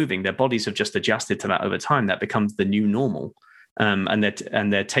that's moving, their bodies have just adjusted to that over time. That becomes the new normal. And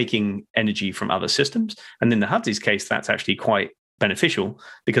they're taking energy from other systems. And in the Hudsey's case, that's actually quite beneficial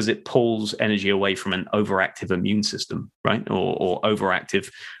because it pulls energy away from an overactive immune system, right? Or overactive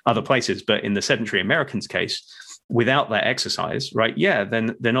other places. But in the sedentary Americans case, without that exercise, right? Yeah,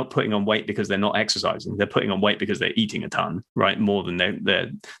 then they're not putting on weight because they're not exercising. They're putting on weight because they're eating a ton, right? More than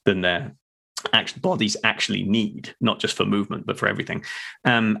their bodies actually need, not just for movement, but for everything.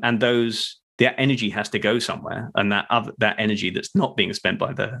 And their energy has to go somewhere, and that energy that's not being spent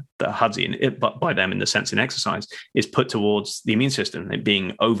by the Hudsey, but by them in the sense in exercise, is put towards the immune system, it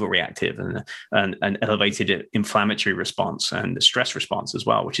being overreactive and an elevated inflammatory response and the stress response as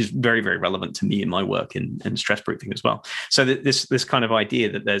well, which is very, very relevant to me in my work in stress proofing as well. So this kind of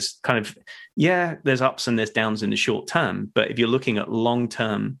idea that there's kind of, there's ups and there's downs in the short term, but if you're looking at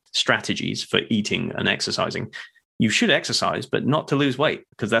long-term strategies for eating and exercising, you should exercise, but not to lose weight,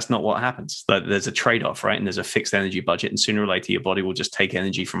 because that's not what happens. There's a trade-off, right? And there's a fixed energy budget, and sooner or later, your body will just take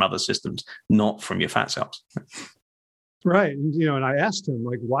energy from other systems, not from your fat cells. Right. And I asked him,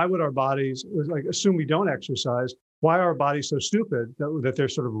 like, why would our bodies, like, assume we don't exercise? Why are our bodies so stupid that they're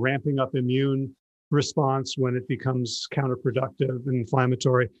sort of ramping up immune response when it becomes counterproductive and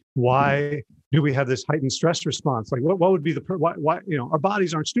inflammatory? Why do we have this heightened stress response? Like, what would be why our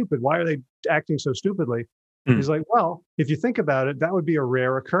bodies aren't stupid. Why are they acting so stupidly? He's like, well, if you think about it, that would be a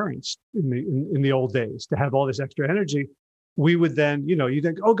rare occurrence in the old days to have all this extra energy. We would then, you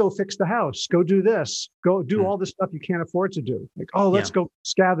think, go fix the house, go do this, go do all this stuff you can't afford to do. Like, let's go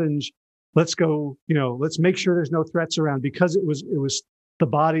scavenge, let's go, let's make sure there's no threats around, because it was the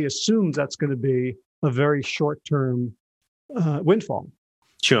body assumes that's going to be a very short-term windfall.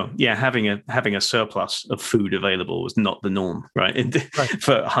 Sure. Yeah, having a surplus of food available was not the norm, right?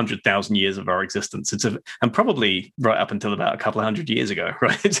 For 100,000 years of our existence. And probably right up until about a couple of hundred years ago,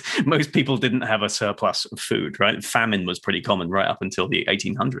 right? Most people didn't have a surplus of food, right? Famine was pretty common right up until the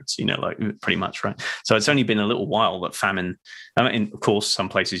 1800s, like pretty much, right? So it's only been a little while that famine. I mean, of course, some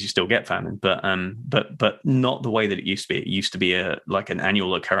places you still get famine, but not the way that it used to be. It used to be like an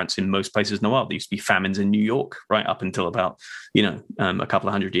annual occurrence in most places in the world. There used to be famines in New York right up until about a couple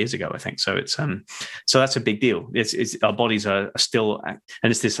of 100 years ago, I think. So it's so that's a big deal. It's our bodies are still, and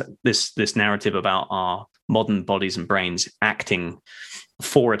it's this narrative about our modern bodies and brains acting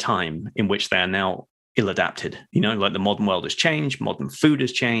for a time in which they are now ill-adapted. Like the modern world has changed, modern food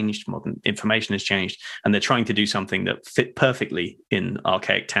has changed, modern information has changed, and they're trying to do something that fit perfectly in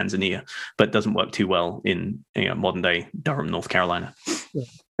archaic Tanzania, but doesn't work too well in modern day Durham, North Carolina. Yeah.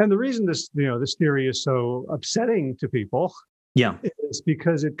 And the reason this theory is so upsetting to people, is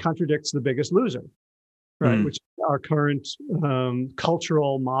because it contradicts the Biggest Loser, right? Which is our current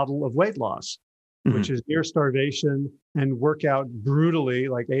cultural model of weight loss, which is near starvation and work out brutally,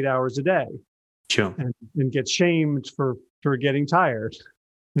 like 8 hours a day. Sure. And get shamed for getting tired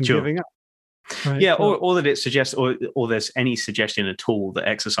and giving up. Right? Yeah, or that it suggests, or there's any suggestion at all that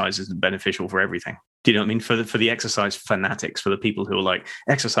exercise isn't beneficial for everything. Do you know what I mean? For the exercise fanatics, for the people who are like,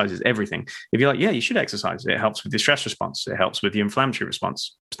 exercise is everything. If you're like, yeah, you should exercise. It helps with the stress response. It helps with the inflammatory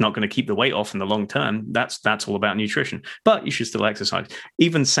response. It's not going to keep the weight off in the long term. That's all about nutrition. But you should still exercise.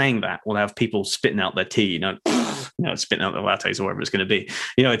 Even saying that will have people spitting out their tea, spitting out their lattes or whatever it's going to be.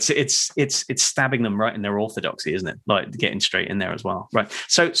 It's stabbing them right in their orthodoxy, isn't it? Like getting straight in there as well, right?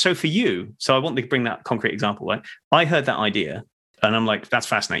 So for you, I want to bring that concrete example. Right? I heard that idea, and I'm like, that's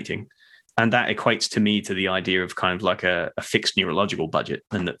fascinating. And that equates to me to the idea of kind of like a fixed neurological budget,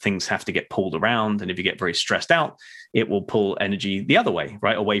 and that things have to get pulled around. And if you get very stressed out, it will pull energy the other way,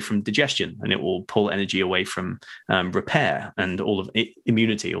 right? Away from digestion, and it will pull energy away from repair and all of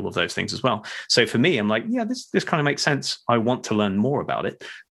immunity, all of those things as well. So for me, I'm like, yeah, this kind of makes sense. I want to learn more about it.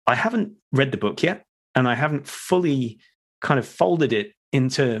 I haven't read the book yet, and I haven't fully kind of folded it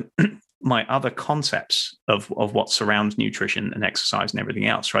into my other concepts of what surrounds nutrition and exercise and everything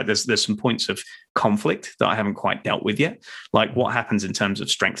else, right? There's some points of conflict that I haven't quite dealt with yet, like what happens in terms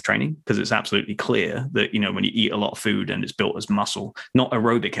of strength training, because it's absolutely clear that, when you eat a lot of food and it's built as muscle, not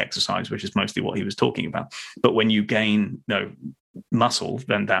aerobic exercise, which is mostly what he was talking about, but when you gain muscle,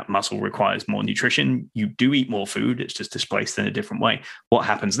 then that muscle requires more nutrition. You do eat more food, it's just displaced in a different way. What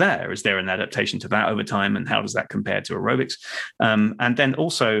happens there? Is there an adaptation to that over time, and how does that compare to aerobics? And then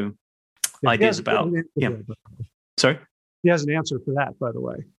also ideas about sorry, he has an answer for that, by the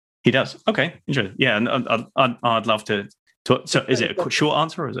way. He does. Okay, interesting. Yeah, and I'd love to. So, is it a short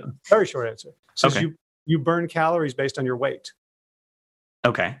answer or is it very short answer? Says okay. you burn calories based on your weight.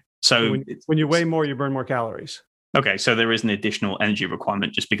 Okay, so when you weigh more, you burn more calories. Okay, so there is an additional energy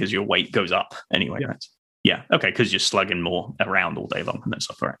requirement just because your weight goes up anyway, yeah. Right? Yeah, okay, because you're slugging more around all day long and that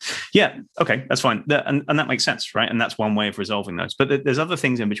stuff, right? Yeah, okay, that's fine. And that makes sense, right? And that's one way of resolving those. But there's other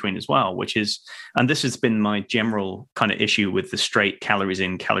things in between as well, which is, and this has been my general kind of issue with the straight calories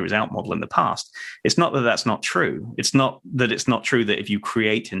in, calories out model in the past. It's not that that's not true. It's not that it's not true that if you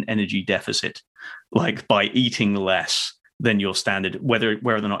create an energy deficit, like by eating less than your standard, whether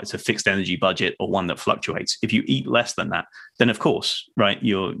or not it's a fixed energy budget or one that fluctuates. If you eat less than that, then of course, right,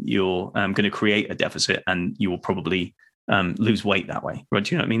 you're going to create a deficit and you will probably lose weight that way, right?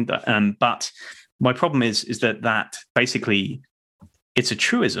 Do you know what I mean? But my problem is that basically it's a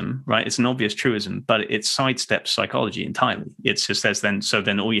truism, right? It's an obvious truism, but it sidesteps psychology entirely. It just says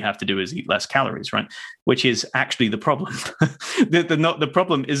then all you have to do is eat less calories, right? Which is actually the problem. The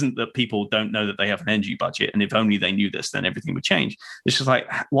problem isn't that people don't know that they have an energy budget, and if only they knew this, then everything would change. It's just like,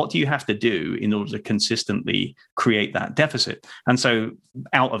 what do you have to do in order to consistently create that deficit? And so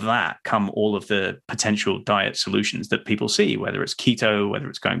out of that come all of the potential diet solutions that people see, whether it's keto, whether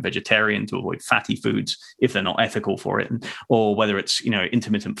it's going vegetarian to avoid fatty foods if they're not ethical for it, or whether it's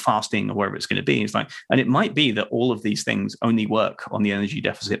intermittent fasting or wherever it's going to be. It's like, and it might be that all of these things only work on the energy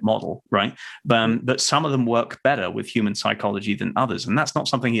deficit model, right? But some of them work better with human psychology than others, and that's not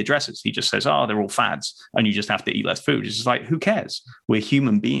something he addresses. He just says, "Oh, they're all fads, and you just have to eat less food." It's just like, who cares? We're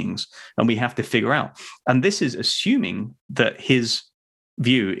human beings, and we have to figure out. And this is assuming that his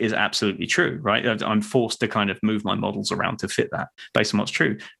view is absolutely true, right? I'm forced to kind of move my models around to fit that based on what's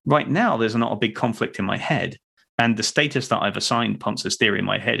true. Right now, there's not a big conflict in my head. And the status that I've assigned Ponce's theory in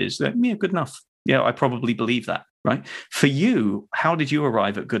my head is that, yeah, good enough. Yeah, I probably believe that, right? For you, how did you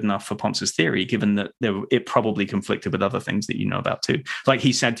arrive at good enough for Ponce's theory, given that it probably conflicted with other things that you know about too? Like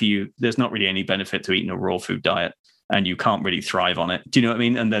he said to you, there's not really any benefit to eating a raw food diet, and you can't really thrive on it. Do you know what I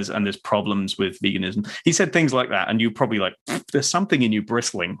mean? And there's problems with veganism. He said things like that, and you probably like, there's something in you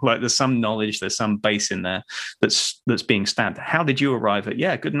bristling. Like there's some knowledge, there's some base in there that's being stabbed. How did you arrive at,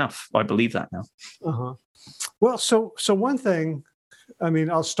 yeah, good enough? I believe that now. Uh-huh. Well, so one thing, I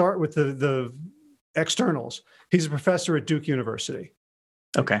mean, I'll start with the externals. He's a professor at Duke University.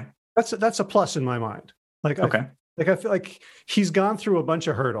 Okay. That's a plus in my mind. Like, okay. I feel like he's gone through a bunch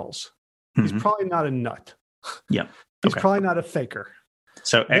of hurdles. Mm-hmm. He's probably not a nut. Yeah. He's probably not a faker.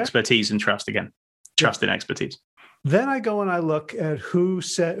 So expertise and trust again. Trust in expertise. Then I go and I look at who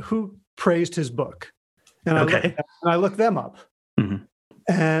praised his book. And I look them up. Mm-hmm.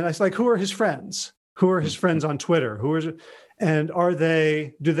 And I was like, who are his friends? Who are his friends on Twitter? And are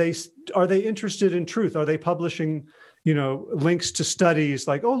they interested in truth? Are they publishing, links to studies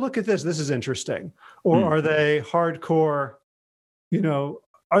like, oh, look at this is interesting? Or are they hardcore,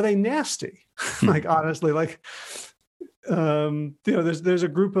 are they nasty? Like, honestly, like, there's a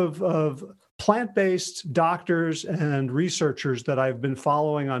group of plant-based doctors and researchers that I've been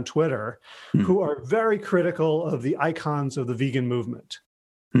following on Twitter who are very critical of the icons of the vegan movement.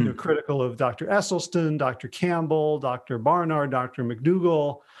 Critical of Dr. Esselstyn, Dr. Campbell, Dr. Barnard, Dr.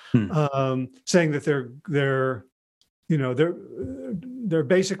 McDougall, saying that they're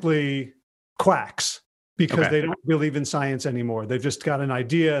basically quacks because they don't believe in science anymore. They've just got an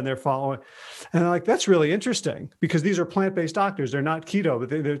idea and they're following. And I'm like, that's really interesting because these are plant-based doctors. They're not keto,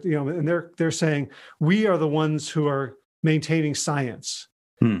 but they're saying we are the ones who are maintaining science.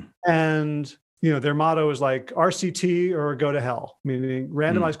 And their motto is like RCT or go to hell, meaning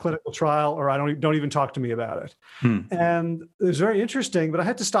randomized clinical trial, or don't even talk to me about it. And it was very interesting, but I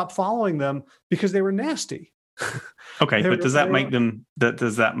had to stop following them because they were nasty. Okay, but does that make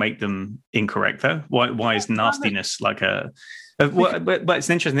them incorrect though? Why is nastiness like a? But it's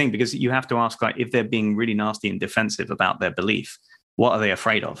an interesting thing because you have to ask, like, if they're being really nasty and defensive about their belief, what are they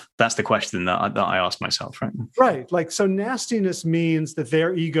afraid of? That's the question that I ask myself, right? Right, like so nastiness means that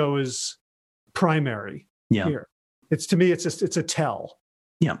their ego is primary here. To me, it's a tell.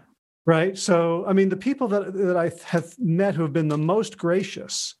 Yeah. Right. So, I mean, the people that I have met who have been the most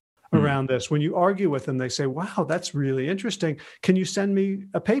gracious around this, when you argue with them, they say, wow, that's really interesting. Can you send me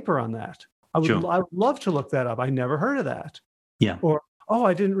a paper on that? I would love to look that up. I never heard of that. Yeah. Or, oh,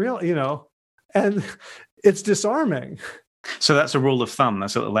 I didn't realize, and it's disarming. So that's a rule of thumb.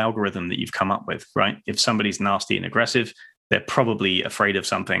 That's a little algorithm that you've come up with, right? If somebody's nasty and aggressive, they're probably afraid of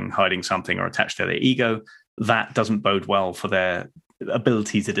something, hiding something, or attached to their ego. That doesn't bode well for their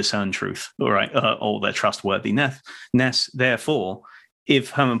ability to discern truth, all right, or their trustworthiness. Therefore,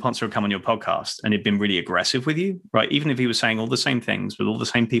 if Herman Ponce had come on your podcast and had been really aggressive with you, right? Even if he was saying all the same things with all the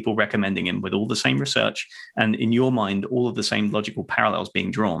same people recommending him, with all the same research, and in your mind, all of the same logical parallels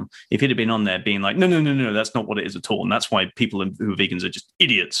being drawn, if he'd have been on there being like, no, that's not what it is at all. And that's why people who are vegans are just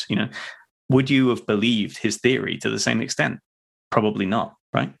idiots, would you have believed his theory to the same extent? Probably not,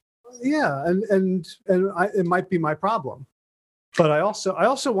 right? Yeah. And it might be my problem, but I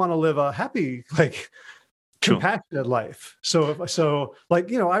also want to live a happy, compassionate life. So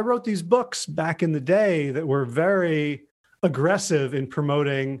I wrote these books back in the day that were very aggressive in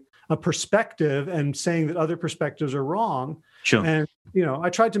promoting a perspective and saying that other perspectives are wrong. Sure. And, I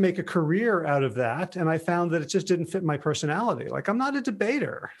tried to make a career out of that. And I found that it just didn't fit my personality. Like, I'm not a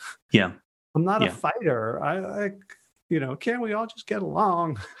debater. Yeah. I'm not a fighter. I can't we all just get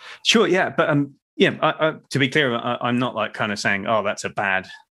along? Sure. Yeah. But, to be clear, I'm not kind of saying, oh, that's a bad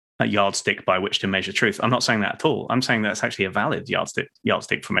yardstick by which to measure truth. I'm not saying that at all. I'm saying that's actually a valid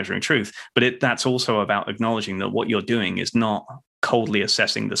yardstick for measuring truth. But that's also about acknowledging that what you're doing is not coldly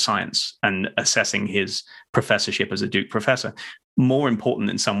assessing the science and assessing his professorship as a Duke professor. More important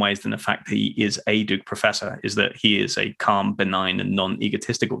in some ways than the fact that he is a Duke professor is that he is a calm, benign, and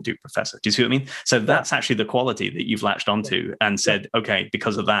non-egotistical Duke professor. Do you see what I mean? So that's actually the quality that you've latched onto and said, okay,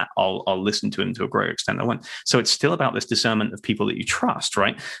 because of that, I'll listen to him to a greater extent than I want. So it's still about this discernment of people that you trust,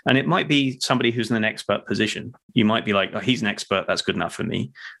 right? And it might be somebody who's in an expert position. You might be like, oh, he's an expert, that's good enough for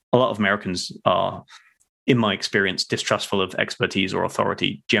me. A lot of Americans are, in my experience, distrustful of expertise or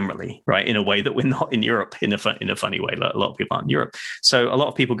authority generally, right? In a way that we're not in Europe, in a funny way. A lot of people aren't in Europe. So a lot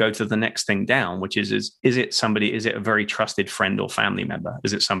of people go to the next thing down, which is it a very trusted friend or family member?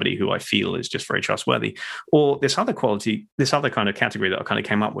 Is it somebody who I feel is just very trustworthy? Or this other quality, this other kind of category that I kind of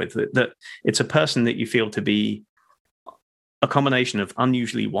came up with, that it's a person that you feel to be a combination of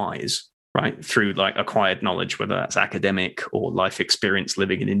unusually wise, right, through acquired knowledge, whether that's academic or life experience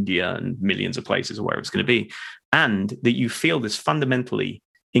living in India and millions of places or wherever it's going to be, and that you feel this fundamentally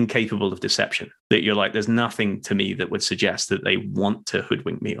incapable of deception, that you're like, there's nothing to me that would suggest that they want to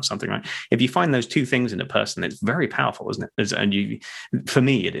hoodwink me or something, right? If you find those two things in a person, it's very powerful, isn't it? And for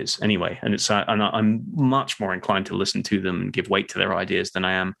me, it is anyway. And and I'm much more inclined to listen to them and give weight to their ideas than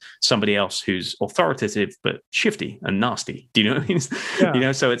I am somebody else who's authoritative but shifty and nasty. Do you know what I mean?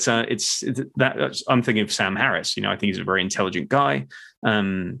 Yeah. So it's that. I'm thinking of Sam Harris. I think he's a very intelligent guy.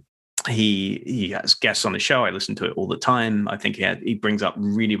 He has guests on the show. I listen to it all the time. I think he brings up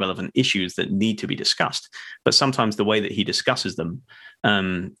really relevant issues that need to be discussed. But sometimes the way that he discusses them,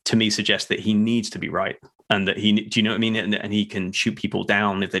 to me, suggests that he needs to be right, and that do you know what I mean? And he can shoot people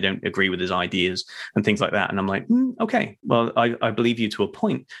down if they don't agree with his ideas and things like that. And I'm like, okay, well, I believe you to a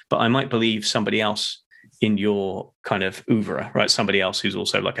point, but I might believe somebody else in your kind of oeuvre, right? Somebody else who's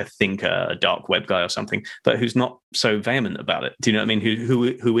also like a thinker, a dark web guy or something, but who's not so vehement about it. Do you know what I mean?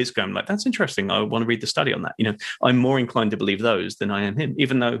 Who is going like, that's interesting, I want to read the study on that. I'm more inclined to believe those than I am him,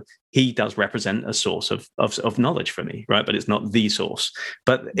 even though he does represent a source of knowledge for me, right? But it's not the source.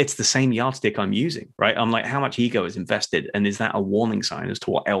 But it's the same yardstick I'm using, right? I'm like, how much ego is invested? And is that a warning sign as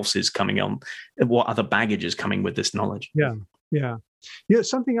to what else is coming on? What other baggage is coming with this knowledge? Yeah.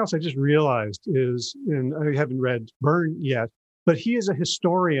 Something else I just realized is, and I haven't read Byrne yet, but he is a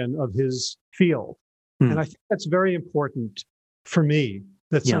historian of his field. And I think that's very important for me,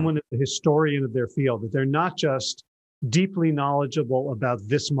 that someone is a historian of their field, that they're not just deeply knowledgeable about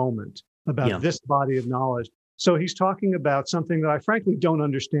this moment, about this body of knowledge. So he's talking about something that I frankly don't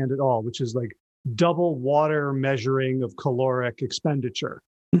understand at all, which is like double water measuring of caloric expenditure.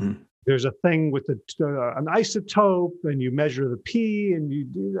 Mm-hmm. There's a thing with an isotope, and you measure the P, and you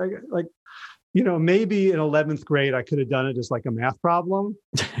do maybe in 11th grade, I could have done it as like a math problem.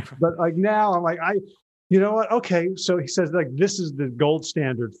 But now I'm like, you know what? Okay. So he says this is the gold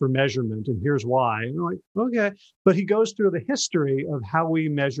standard for measurement, and here's why. And I'm like, okay. But he goes through the history of how we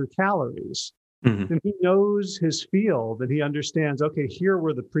measure calories. Mm-hmm. And he knows his field, and he understands, okay, here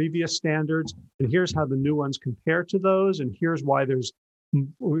were the previous standards, and here's how the new ones compare to those. And here's why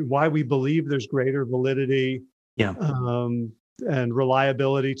we believe there's greater validity and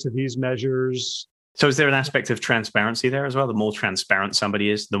reliability to these measures. So is there an aspect of transparency there as well? The more transparent somebody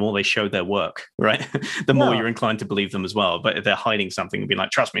is, the more they show their work, right? The more you're inclined to believe them as well. But if they're hiding something and being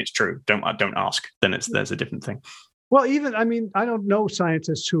like, trust me, it's true, don't ask, then there's a different thing. Well, I don't know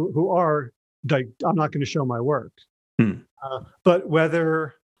scientists who are like, I'm not going to show my work. But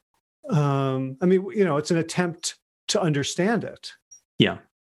whether, it's an attempt to understand it. Yeah.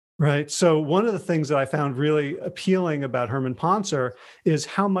 Right. So one of the things that I found really appealing about Herman Ponce is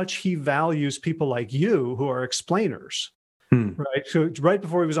how much he values people like you who are explainers. Right. So right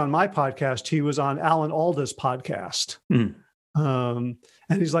before he was on my podcast, he was on Alan Alda's podcast. And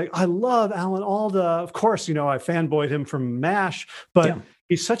he's like, I love Alan Alda. Of course, I fanboyed him from MASH, but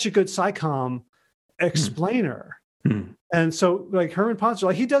he's such a good SciComm explainer. And so like Herman Ponzer,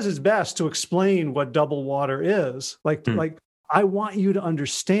 like he does his best to explain what double water is. Like I want you to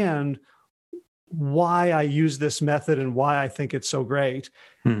understand why I use this method and why I think it's so great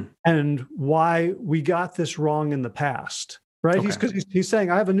and why we got this wrong in the past, right? Okay. He's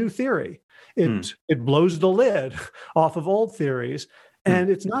saying, I have a new theory. It blows the lid off of old theories. And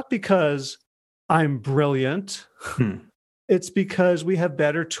it's not because I'm brilliant. It's because we have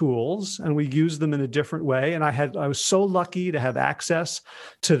better tools and we use them in a different way. And I was so lucky to have access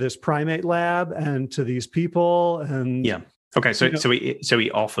to this primate lab and to these people. And okay, so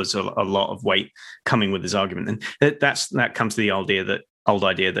he offers a lot of weight coming with his argument, and that comes to the old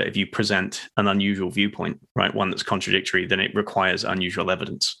idea that if you present an unusual viewpoint, right, one that's contradictory, then it requires unusual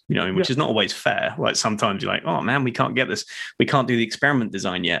evidence, which is not always fair. Like sometimes you're like, oh man, we can't get this, we can't do the experiment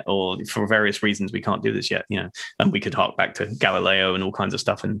design yet, or for various reasons we can't do this yet, and we could hark back to Galileo and all kinds of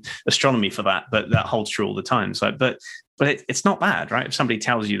stuff in astronomy for that, but that holds true all the time. So, but it's not bad, right? If somebody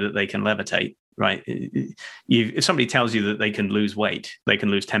tells you that they can levitate, right? If somebody tells you that they can lose weight, they can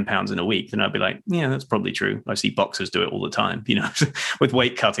lose 10 pounds in a week, then I'd be like, yeah, that's probably true. I see boxers do it all the time, with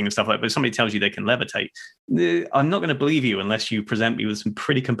weight cutting and stuff like that. But if somebody tells you they can levitate, I'm not going to believe you unless you present me with some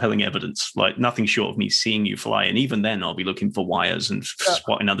pretty compelling evidence, like nothing short of me seeing you fly. And even then I'll be looking for wires and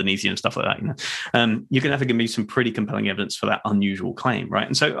squatting underneath you and stuff like that. You're going to have to give me some pretty compelling evidence for that unusual claim, right?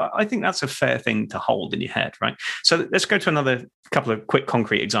 And so I think that's a fair thing to hold in your head, right? So let's go to another couple of quick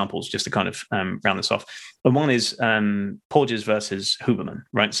concrete examples just to kind of round this off. And one is Porges versus Huberman,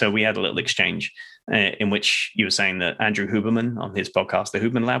 right? So we had a little exchange in which you were saying that Andrew Huberman on his podcast, The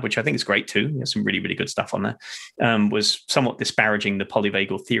Huberman Lab, which I think is great too, he has some really, really good stuff on there, was somewhat disparaging the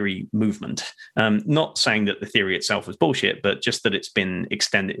polyvagal theory movement. Not saying that the theory itself was bullshit, but just that it's been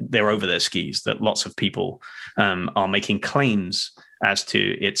extended. They're over their skis, that lots of people are making claims as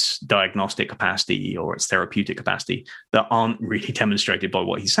to its diagnostic capacity or its therapeutic capacity that aren't really demonstrated by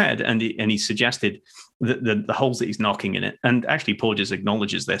what he said. And he suggested that the holes that he's knocking in it, and actually Porges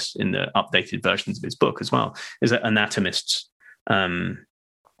acknowledges this in the updated versions of his book as well, is that anatomists,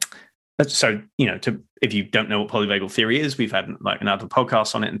 so, if you don't know what polyvagal theory is, we've had like another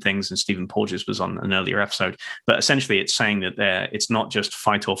podcast on it and things, and Stephen Porges was on an earlier episode, but essentially it's saying that it's not just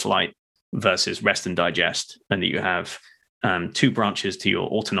fight or flight versus rest and digest, and that you have two branches to your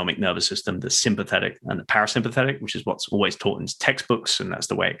autonomic nervous system, the sympathetic and the parasympathetic, which is what's always taught in textbooks, and that's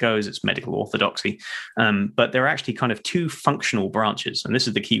the way it goes. It's medical orthodoxy. But there are actually kind of two functional branches, and this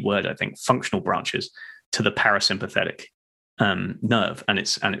is the key word, I think, functional branches to the parasympathetic nerve and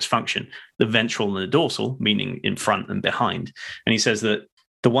its function, the ventral and the dorsal, meaning in front and behind. And he says that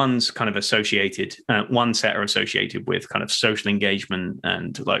the ones kind of associated, one set are associated with kind of social engagement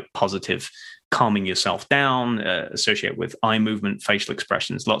and like positive calming yourself down, associated with eye movement, facial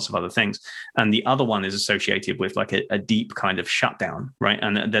expressions, lots of other things. And the other one is associated with like a deep kind of shutdown, right?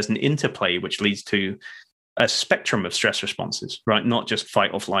 And there's an interplay which leads to a spectrum of stress responses, right? Not just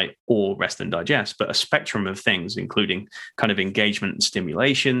fight or flight or rest and digest, but a spectrum of things, including kind of engagement and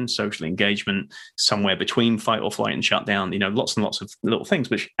stimulation, social engagement, somewhere between fight or flight and shutdown, lots and lots of little things,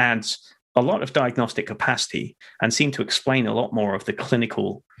 which adds a lot of diagnostic capacity and seem to explain a lot more of the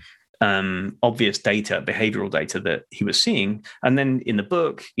clinical obvious data, behavioral data that he was seeing. And then in the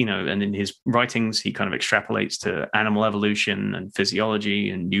book, and in his writings, he kind of extrapolates to animal evolution and physiology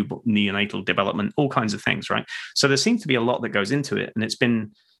and neonatal development, all kinds of things, right? So there seems to be a lot that goes into it. And it's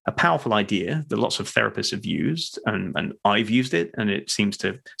been a powerful idea that lots of therapists have used, and I've used it, and it seems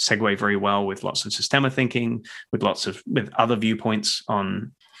to segue very well with lots of systemic thinking, with other viewpoints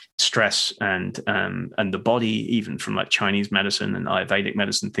on stress and the body, even from like Chinese medicine and Ayurvedic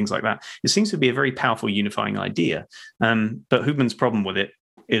medicine, things like that. It seems to be a very powerful unifying idea. But Huberman's problem with it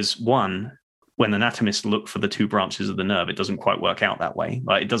is, one, when anatomists look for the two branches of the nerve, it doesn't quite work out that way.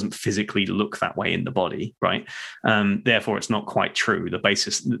 Like, it doesn't physically look that way in the body, right? Therefore, it's not quite true. The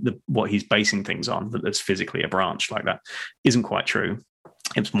basis, what he's basing things on, that there's physically a branch like that, isn't quite true.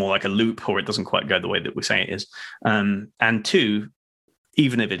 It's more like a loop, or it doesn't quite go the way that we say it is. And two,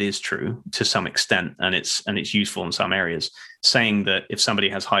 even if it is true to some extent, and it's useful in some areas, saying that if somebody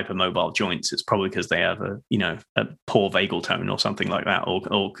has hypermobile joints, it's probably because they have a poor vagal tone or something like that,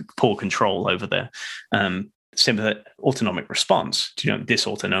 or poor control over their sympathetic autonomic response,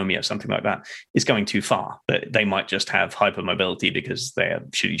 dysautonomia or something like that, is going too far. That they might just have hypermobility because they have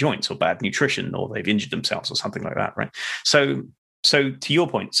shitty joints or bad nutrition, or they've injured themselves or something like that, right? So to your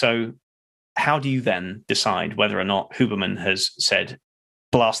point, so how do you then decide whether or not Huberman has said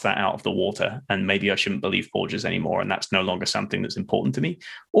blast that out of the water, and maybe I shouldn't believe Porges anymore, and that's no longer something that's important to me?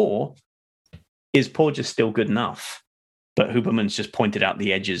 Or is Porges still good enough, but Huberman's just pointed out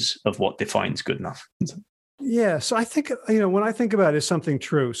the edges of what defines good enough? Yeah, so I think, when I think about, is something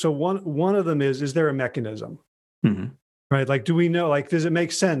true? So one of them is there a mechanism? Mm-hmm. Right? Like, do we know, like, does it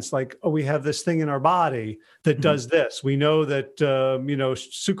make sense? Like, we have this thing in our body that does this. We know that,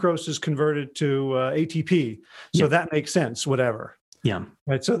 sucrose is converted to ATP. So that makes sense, whatever. Yeah.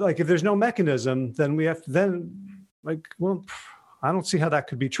 Right. So, like, if there's no mechanism, then we have to I don't see how that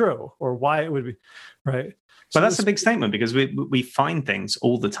could be true, or why it would be. Right. But that's a big statement, because we find things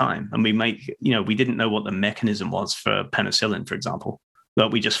all the time, and we we didn't know what the mechanism was for penicillin, for example.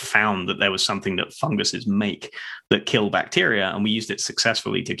 But we just found that there was something that funguses make that kill bacteria, and we used it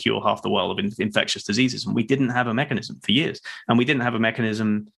successfully to cure half the world of infectious diseases. And we didn't have a mechanism for years. And we didn't have a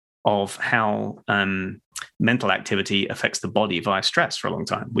mechanism of how mental activity affects the body via stress for a long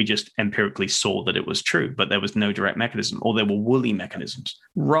time. We just empirically saw that it was true, but there was no direct mechanism, or there were woolly mechanisms,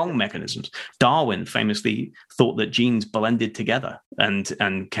 wrong mechanisms. Darwin famously thought that genes blended together and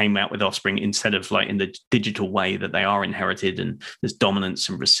came out with offspring instead of like in the digital way that they are inherited, and there's dominance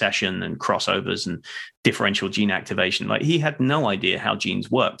and recession and crossovers and differential gene activation. Like, he had no idea how genes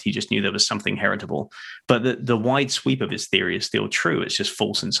worked. He just knew there was something heritable. But the wide sweep of his theory is still true. It's just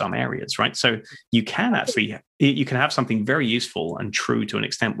false in some areas, right? So you can have something very useful and true to an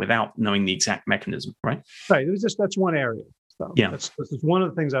extent without knowing the exact mechanism, right? Right. That's one area. So yeah. That's one of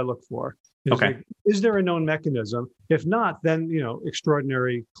the things I look for. Okay. Is there a known mechanism? If not, then,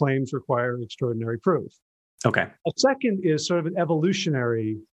 extraordinary claims require extraordinary proof. Okay. A second is sort of an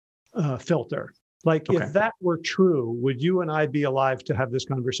evolutionary filter. Like, if that were true, would you and I be alive to have this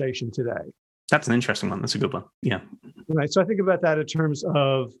conversation today? That's an interesting one. That's a good one. Yeah. Right. So I think about that in terms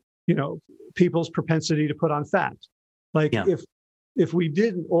of, people's propensity to put on fat. Like, if we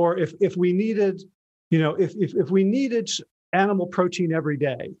didn't, or if we needed, if we needed animal protein every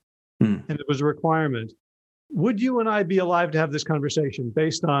day, and it was a requirement, would you and I be alive to have this conversation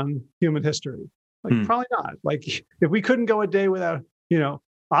based on human history? Like, probably not. Like, if we couldn't go a day without,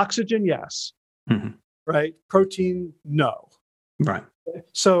 oxygen, yes. Mm-hmm. Right. Protein, no. Right.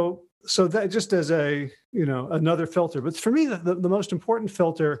 So that just as a, another filter. But for me, the most important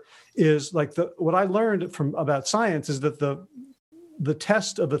filter is like what I learned about science is that the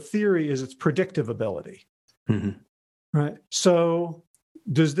test of a theory is its predictive ability. Mm-hmm. Right. So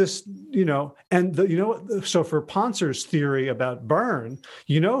does this, so for Ponser's theory about burn,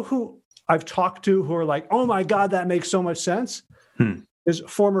 who I've talked to who are like, oh my God, that makes so much sense, is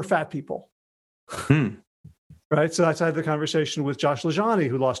former fat people. Right. So I had the conversation with Josh Lajani,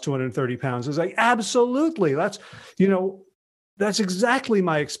 who lost 230 pounds. I was like, absolutely. That's exactly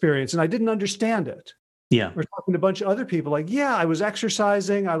my experience. And I didn't understand it. Yeah. We're talking to a bunch of other people like, yeah, I was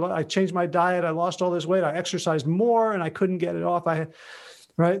exercising. I changed my diet. I lost all this weight. I exercised more and I couldn't get it off.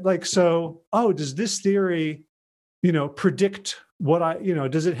 Right. Like, so, does this theory, predict what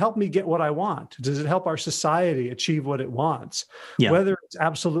does it help me get what I want? Does it help our society achieve what it wants? Yeah. Whether it's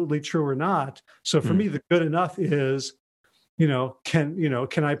absolutely true or not. So for me, the good enough is,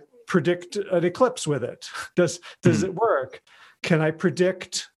 can I predict an eclipse with it? Does it work? Can I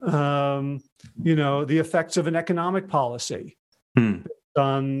predict, the effects of an economic policy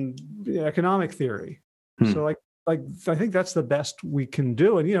on economic theory? So like I think that's the best we can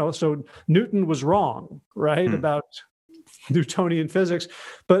do. And, so Newton was wrong, right? About Newtonian physics,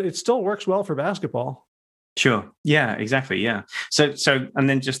 but it still works well for basketball. Sure. Yeah, exactly. Yeah. So, and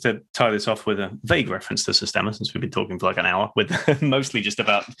then just to tie this off with a vague reference to Systema, since we've been talking for like an hour with mostly just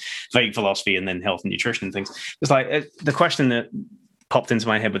about vague philosophy and then health and nutrition and things. It's like the question that popped into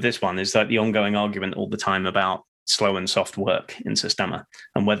my head with this one is that the ongoing argument all the time about slow and soft work in Systema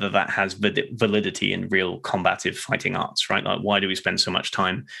and whether that has validity in real combative fighting arts, right? Like, why do we spend so much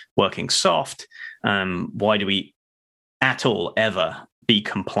time working soft? Why do we at all ever be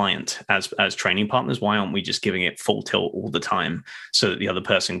compliant as training partners? Why aren't we just giving it full tilt all the time so that the other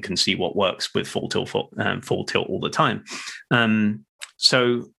person can see what works with full tilt all the time?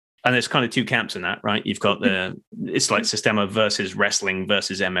 And there's kind of two camps in that, right? You've got it's like Systema versus wrestling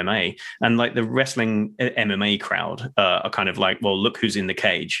versus MMA. And like the wrestling MMA crowd are kind of like, well, look who's in the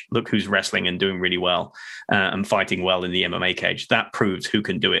cage. Look who's wrestling and doing really well and fighting well in the MMA cage. That proves who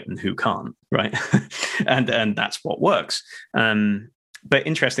can do it and who can't, right? and that's what works. But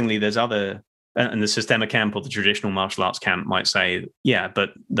interestingly, there's other, and the Systema camp or the traditional martial arts camp might say, yeah, but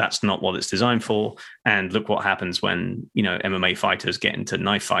that's not what it's designed for. And look what happens when, MMA fighters get into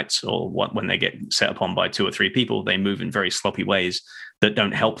knife fights or when they get set upon by 2 or 3 people, they move in very sloppy ways that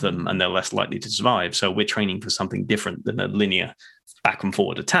don't help them and they're less likely to survive. So we're training for something different than a linear back and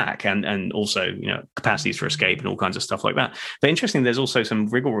forward attack, and also capacities for escape and all kinds of stuff like that. But interestingly, there's also some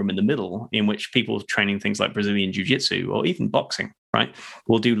wriggle room in the middle in which people training things like Brazilian jiu-jitsu or even boxing, right,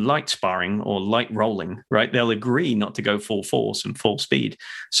 will do light sparring or light rolling, right? They'll agree not to go full force and full speed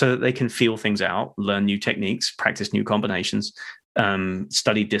so that they can feel things out, learn new techniques, practice new combinations,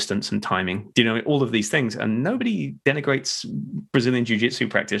 study distance and timing, all of these things. And nobody denigrates Brazilian jiu-jitsu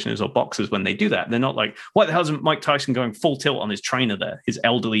practitioners or boxers when they do that. They're not like, why the hell isn't Mike Tyson going full tilt on his trainer there, his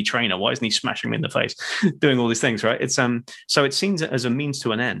elderly trainer? Why isn't he smashing him in the face, doing all these things, right? It's so it seems as a means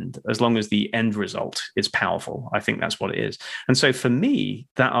to an end, as long as the end result is powerful. I think that's what it is. And so for me,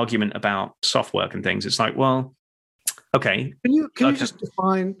 that argument about soft work and things, it's like, well, okay. Can you just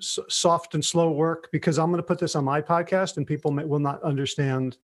define soft and slow work? Because I'm going to put this on my podcast, and people will not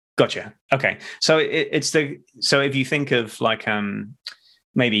understand. Gotcha. Okay. So so if you think of like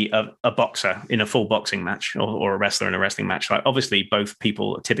maybe a boxer in a full boxing match, or a wrestler in a wrestling match, like obviously both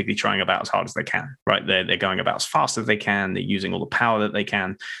people are typically trying about as hard as they can, right? They're going about as fast as they can. They're using all the power that they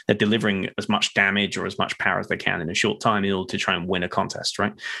can. They're delivering as much damage or as much power as they can in a short time in order to try and win a contest,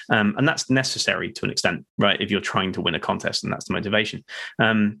 right? And that's necessary to an extent, right? If you're trying to win a contest, and that's the motivation.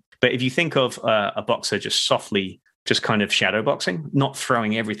 But if you think of a boxer just softly, just kind of shadow boxing, not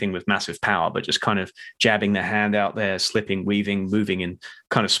throwing everything with massive power, but just kind of jabbing their hand out there, slipping, weaving, moving in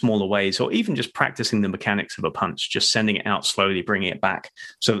kind of smaller ways, or even just practicing the mechanics of a punch, just sending it out slowly, bringing it back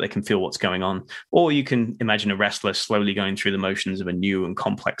so that they can feel what's going on. Or you can imagine a wrestler slowly going through the motions of a new and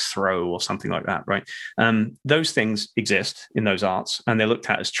complex throw or something like that, right? Those things exist in those arts, and they're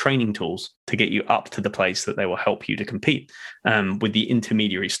looked at as training tools to get you up to the place that they will help you to compete, with the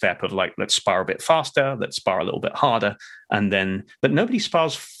intermediary step of like, let's spar a bit faster, let's spar a little bit harder. And then, but nobody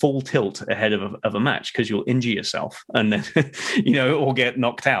spars full tilt ahead of a match, because you'll injure yourself and then, or get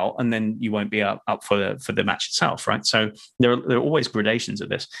knocked out, and then you won't be up for the match itself, right? So there are always gradations of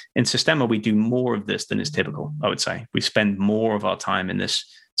this. In Systema, we do more of this than is typical, I would say. We spend more of our time in this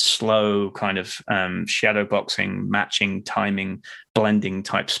slow kind of shadow boxing, matching, timing, blending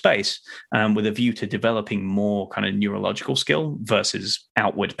type space, with a view to developing more kind of neurological skill versus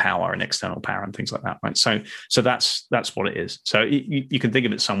outward power and external power and things like that, right? So that's what it is. So you can think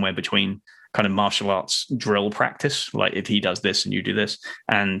of it somewhere between kind of martial arts drill practice, like if he does this and you do this,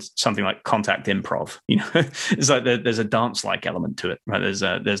 and something like contact improv. It's like there's a dance-like element to it, right? There's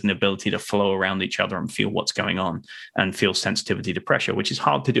an ability to flow around each other and feel what's going on and feel sensitivity to pressure, which is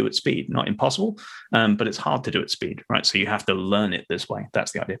hard to do at speed. Not impossible, but it's hard to do at speed, right? So you have to learn it this way.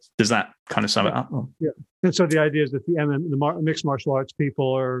 That's the idea. Does that kind of sum it up? Yeah. And so the idea is that the mixed martial arts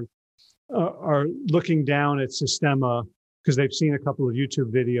people are looking down at Systema because they've seen a couple of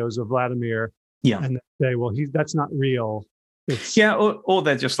YouTube videos of Vladimir, and they say, well, that's not real. Or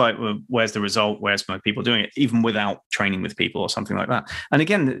they're just like, well, where's the result? Where's my people doing it, even without training with people or something like that? And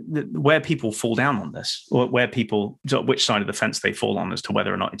again, where people fall down on this, or which side of the fence they fall on as to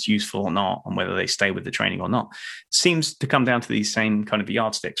whether or not it's useful or not, and whether they stay with the training or not, seems to come down to these same kind of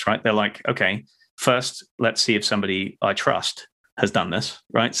yardsticks, right? They're like, okay, first, let's see if somebody I trust has done this,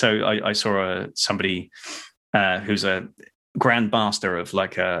 right? So I saw somebody who's a grandmaster of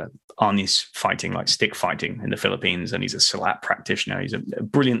like arnis fighting, like stick fighting in the Philippines, and he's a Silat practitioner. He's a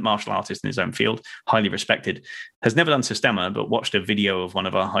brilliant martial artist in his own field, highly respected. Has never done Systema, but watched a video of one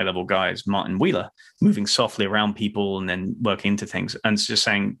of our high-level guys, Martin Wheeler, moving softly around people and then working into things. And it's just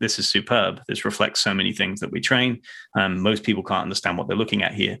saying, this is superb. This reflects so many things that we train. Most people can't understand what they're looking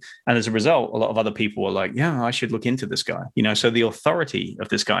at here. And as a result, a lot of other people are like, yeah, I should look into this guy. So the authority of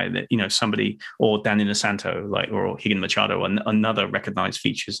this guy that, somebody, or Dan Inosanto, like, or Higan Machado, and other recognized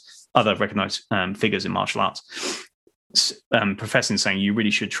figures in martial arts, professing, saying you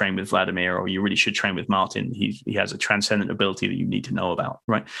really should train with Vladimir, or you really should train with Martin. He has a transcendent ability that you need to know about,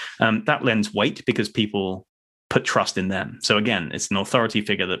 right? That lends weight because people put trust in them. So again, it's an authority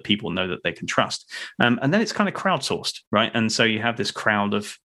figure that people know that they can trust. And then it's kind of crowdsourced, right? And so you have this crowd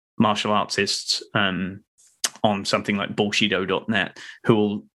of martial artists on something like bullshido.net who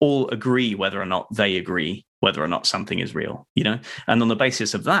will all agree whether or not they agree whether or not something is real, and on the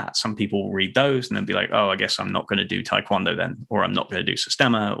basis of that, some people will read those and then be like, oh, I guess I'm not going to do Taekwondo then, or I'm not going to do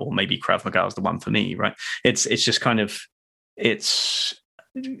Systema, or maybe Krav Maga is the one for me, right? It's just kind of, it's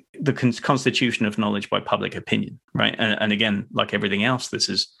the constitution of knowledge by public opinion, right? And again, like everything else, this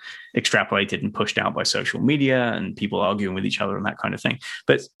is extrapolated and pushed out by social media and people arguing with each other and that kind of thing.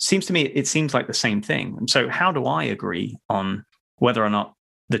 But it seems like the same thing. And so how do I agree on whether or not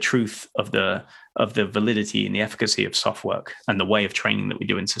the truth of the validity and the efficacy of soft work and the way of training that we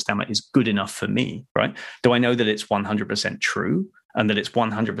do in Systema is good enough for me, right? Do I know that it's 100% true and that it's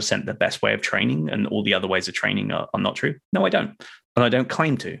 100% the best way of training and all the other ways of training are not true? No, I don't. And I don't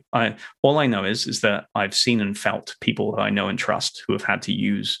claim to. All I know is that I've seen and felt people who I know and trust who have had to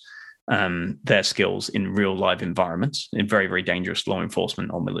use their skills in real live environments, in very, very dangerous law enforcement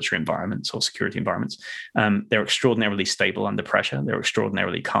or military environments or security environments. They're extraordinarily stable under pressure. They're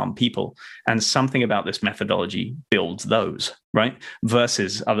extraordinarily calm people. And something about this methodology builds those, right?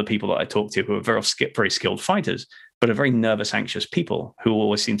 Versus other people that I talk to who are very skilled fighters, but are very nervous, anxious people who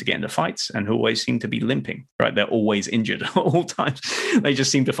always seem to get into fights and who always seem to be limping, right? They're always injured at all times. They just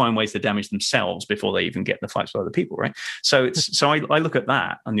seem to find ways to damage themselves before they even get in the fights with other people, right? So I look at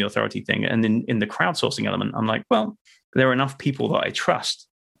that on the authority thing. And then in the crowdsourcing element, I'm like, well, there are enough people that I trust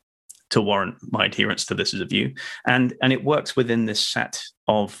to warrant my adherence to this as a view. And it works within this set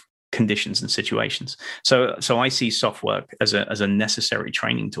of conditions and situations. So I see soft work as a necessary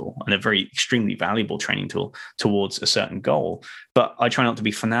training tool and a very extremely valuable training tool towards a certain goal. But I try not to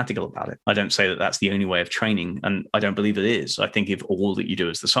be fanatical about it. I don't say that that's the only way of training, and I don't believe it is. I think if all that you do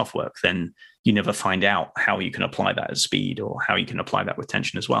is the soft work, then you never find out how you can apply that at speed or how you can apply that with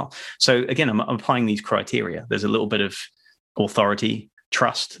tension as well. So again, I'm applying these criteria. There's a little bit of authority,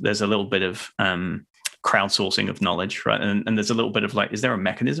 trust. There's a little bit of crowdsourcing of knowledge, right? And there's a little bit of like, is there a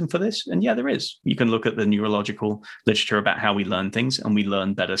mechanism for this? And yeah, there is. You can look at the neurological literature about how we learn things, and we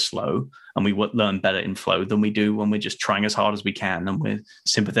learn better slow, and we learn better in flow than we do when we're just trying as hard as we can and we're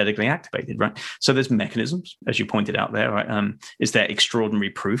sympathetically activated, right? So there's mechanisms, as you pointed out there, right? Is there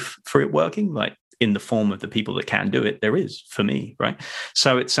extraordinary proof for it working? Like in the form of the people that can do it, there is for me, right?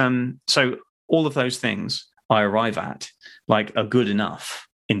 So it's so all of those things I arrive at like are good enough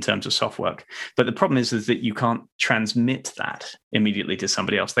in terms of soft work. But the problem is that you can't transmit that immediately to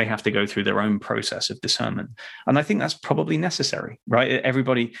somebody else. They have to go through their own process of discernment. And I think that's probably necessary, right?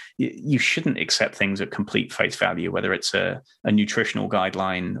 Everybody, you shouldn't accept things at complete face value, whether it's a nutritional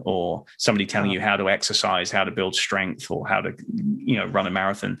guideline or somebody telling you how to exercise, how to build strength, or how to, run a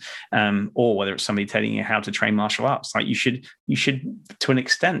marathon, or whether it's somebody telling you how to train martial arts. Like you should, to an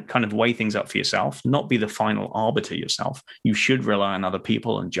extent, kind of weigh things up for yourself, not be the final arbiter yourself. You should rely on other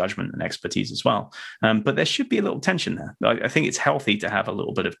people and judgment and expertise as well. But there should be a little tension there. I think it's healthy to have a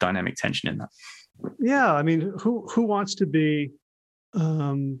little bit of dynamic tension in that. Yeah, I mean, who wants to be,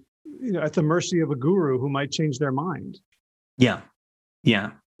 at the mercy of a guru who might change their mind? Yeah.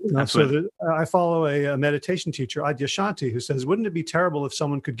 So I follow a meditation teacher, Adyashanti, who says, "Wouldn't it be terrible if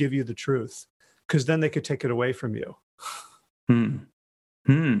someone could give you the truth? Because then they could take it away from you."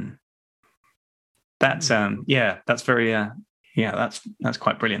 That's that's very. That's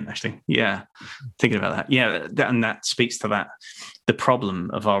quite brilliant, actually. Yeah, thinking about that. Yeah, and that speaks to the problem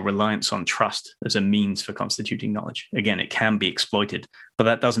of our reliance on trust as a means for constituting knowledge. Again, it can be exploited, but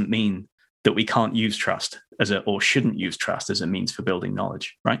that doesn't mean that we can't use trust or shouldn't use trust as a means for building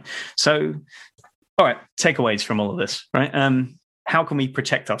knowledge, right? So, all right, takeaways from all of this, right? How can we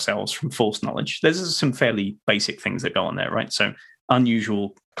protect ourselves from false knowledge? There's some fairly basic things that go on there, right? So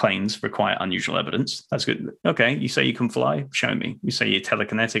unusual claims require unusual evidence. That's good. Okay, you say you can fly? Show me. You say you're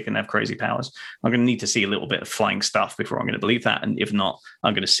telekinetic and have crazy powers. I'm going to need to see a little bit of flying stuff before I'm going to believe that. And if not,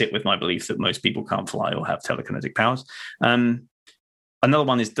 I'm going to sit with my belief that most people can't fly or have telekinetic powers. Another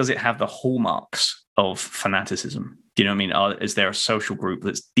one is, does it have the hallmarks of fanaticism? Do you know what I mean? Is there a social group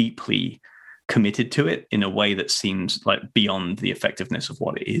that's deeply committed to it in a way that seems like beyond the effectiveness of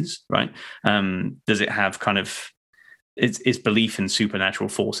what it is, right? Does it have kind of its belief in supernatural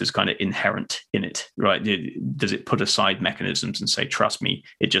forces kind of inherent in it, right? Does it put aside mechanisms and say, trust me,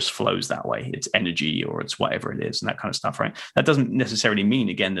 it just flows that way? It's energy or it's whatever it is and that kind of stuff, right? That doesn't necessarily mean,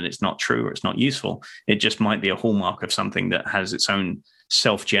 again, that it's not true or it's not useful. It just might be a hallmark of something that has its own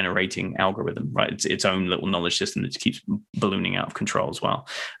self-generating algorithm, right? It's its own little knowledge system that keeps ballooning out of control as well.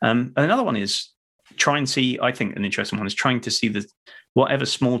 And another one is try and see, I think an interesting one is trying to see that whatever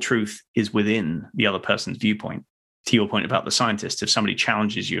small truth is within the other person's viewpoint. To your point about the scientist, if somebody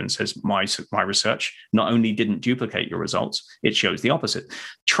challenges you and says, my research not only didn't duplicate your results, it shows the opposite.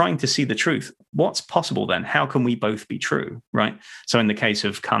 Trying to see the truth. What's possible then? How can we both be true, right? So in the case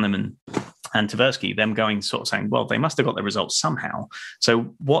of Kahneman and Tversky, them going sort of saying, well, they must have got their results somehow.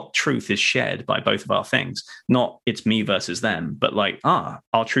 So what truth is shared by both of our things? Not it's me versus them, but like, our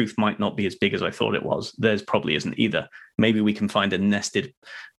truth might not be as big as I thought it was. Theirs probably isn't either. Maybe we can find a nested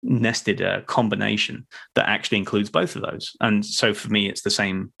combination that actually includes both of those. And so for me, it's the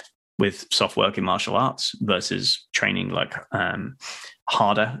same with soft work in martial arts versus training like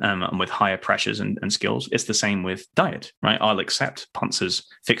harder and with higher pressures and skills. It's the same with diet, right? I'll accept Pontzer's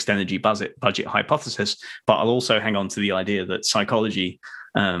fixed energy budget hypothesis, but I'll also hang on to the idea that psychology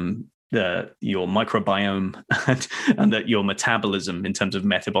your microbiome and that your metabolism in terms of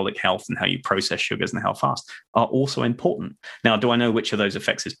metabolic health and how you process sugars and how fast are also important. Now, do I know which of those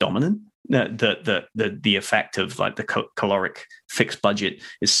effects is dominant? The effect of like the caloric fixed budget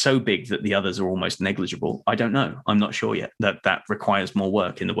is so big that the others are almost negligible. I don't know. I'm not sure yet. That requires more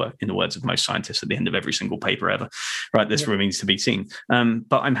work in the words of most scientists at the end of every single paper ever. Right? This remains to be seen.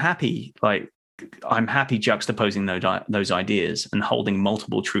 But I'm happy juxtaposing those ideas and holding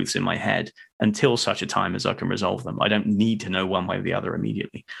multiple truths in my head until such a time as I can resolve them. I don't need to know one way or the other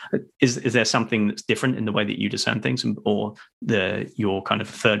immediately. Is there something that's different in the way that you discern things, or your kind of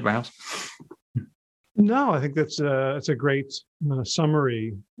third route? No, I think that's a great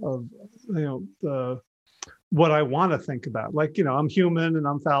summary of what I want to think about. Like, I'm human and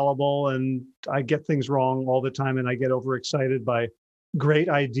I'm fallible and I get things wrong all the time, and I get overexcited by great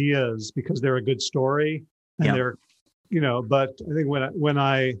ideas because they're a good story and they're, but I think one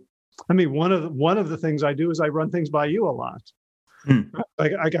of the things I do is I run things by you a lot.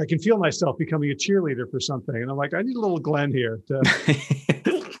 Like I can feel myself becoming a cheerleader for something, and I'm like, I need a little Glenn here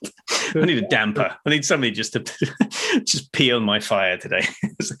I need a damper. I need somebody just to just pee on my fire today.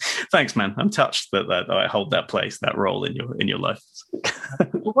 Thanks, man. I'm touched that I hold that role in your life.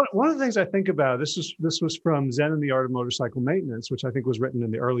 One of the things I think about, this was from Zen and the Art of Motorcycle Maintenance, which I think was written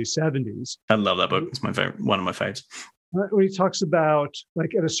in the early 70s. I love that book. It's my favorite, one of my favorites. When he talks about,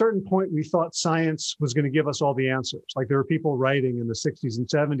 like, at a certain point, we thought science was going to give us all the answers. Like, there were people writing in the 60s and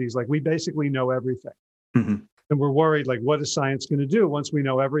 70s, like, we basically know everything. Mm-hmm. And we're worried, like, what is science going to do once we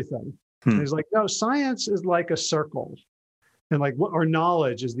know everything? And he's like, no, science is like a circle. And like what our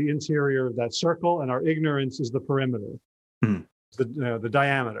knowledge is the interior of that circle, and our ignorance is the perimeter, the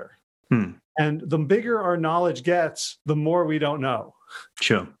diameter. And the bigger our knowledge gets, the more we don't know.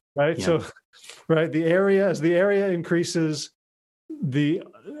 Sure. Right. Yeah. So, right. As the area increases, the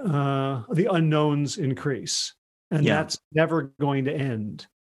unknowns increase, and that's never going to end.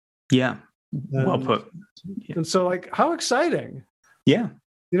 Yeah. Well put. Yeah. And so, like, how exciting. Yeah.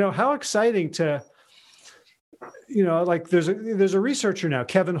 How exciting to, like there's a researcher now,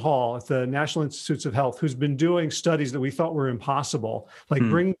 Kevin Hall at the National Institutes of Health, who's been doing studies that we thought were impossible, like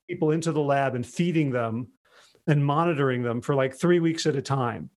bringing people into the lab and feeding them and monitoring them for like 3 weeks at a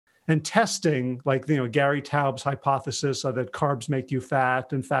time, and testing, like, Gary Taubes' hypothesis that carbs make you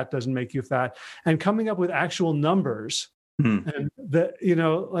fat and fat doesn't make you fat, and coming up with actual numbers. And that,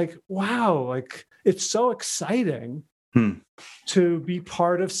 like, wow, like it's so exciting to be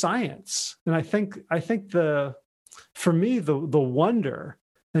part of science. And I think for me, the wonder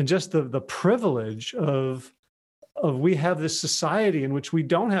and just the privilege of we have this society in which we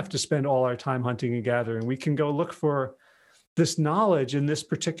don't have to spend all our time hunting and gathering. We can go look for this knowledge in this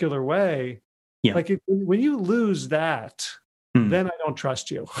particular way. Yeah. Like when you lose that, then I don't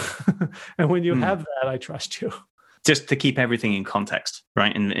trust you. And when you have that, I trust you. Just to keep everything in context,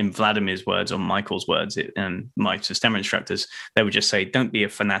 right? In Vladimir's words or Michael's words, and my Systema instructors, they would just say, don't be a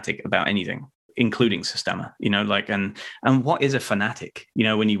fanatic about anything, including Systema, and what is a fanatic?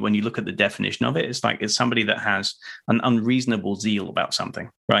 When you look at the definition of it, it's somebody that has an unreasonable zeal about something,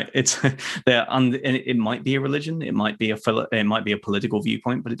 right? It might be a religion, it might be a political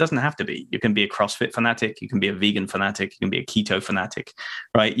viewpoint, but it doesn't have to be. You can be a CrossFit fanatic, you can be a vegan fanatic, you can be a keto fanatic,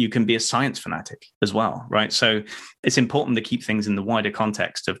 right? You can be a science fanatic as well, right? So it's important to keep things in the wider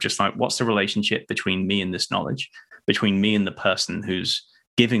context of just like, what's the relationship between me and this knowledge, between me and the person who's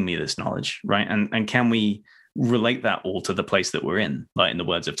giving me this knowledge, right? And can we relate that all to the place that we're in, like in the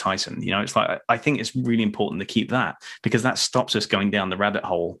words of Tyson? It's like, I think it's really important to keep that, because that stops us going down the rabbit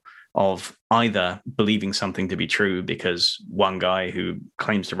hole of either believing something to be true because one guy who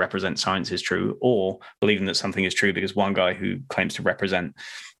claims to represent science is true, or believing that something is true because one guy who claims to represent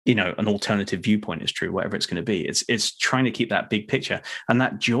an alternative viewpoint is true, whatever it's going to be. It's trying to keep that big picture and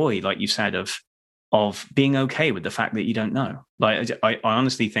that joy, like you said, of being okay with the fact that you don't know. Like, I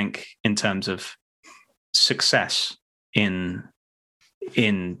honestly think in terms of success in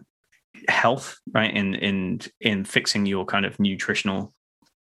health, right? In fixing your kind of nutritional,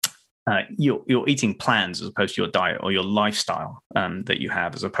 your eating plans as opposed to your diet or your lifestyle that you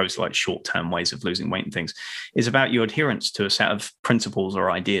have, as opposed to like short-term ways of losing weight and things, is about your adherence to a set of principles or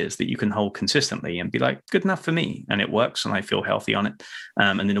ideas that you can hold consistently and be like, good enough for me, and it works and I feel healthy on it.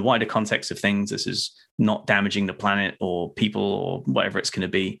 And in the wider context of things, this is not damaging the planet or people or whatever it's going to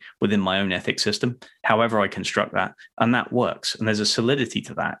be within my own ethics system, however I construct that. And that works. And there's a solidity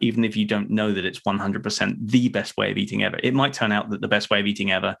to that, even if you don't know that it's 100% the best way of eating ever. It might turn out that the best way of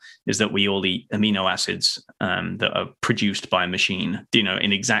eating ever is that we all eat amino acids that are produced by a machine,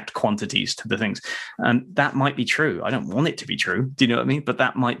 in exact quantities to the things. And that might be true. I don't want it to be true. Do you know what I mean? But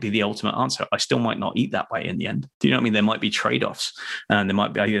that might be the ultimate answer. I still might not eat that way in the end. Do you know what I mean? There might be trade-offs, and there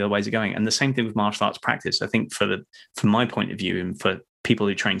might be other ways of going. And the same thing with martial arts practice. I think from my point of view, and for people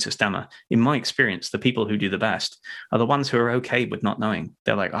who train Systema, in my experience, the people who do the best are the ones who are okay with not knowing.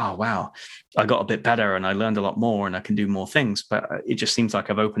 They're like, oh, wow, I got a bit better and I learned a lot more and I can do more things. But it just seems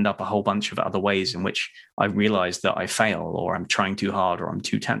like I've opened up a whole bunch of other ways in which I realize that I fail, or I'm trying too hard, or I'm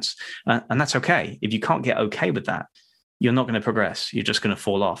too tense. And that's okay. If you can't get okay with that, you're not going to progress. You're just going to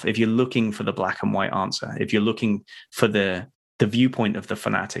fall off. If you're looking for the black and white answer, if you're looking for the viewpoint of the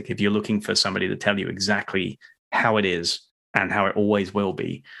fanatic, if you're looking for somebody to tell you exactly how it is and how it always will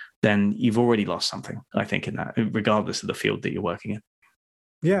be, then you've already lost something, I think, in that, regardless of the field that you're working in.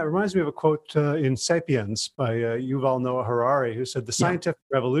 Yeah, it reminds me of a quote in Sapiens by Yuval Noah Harari, who said the scientific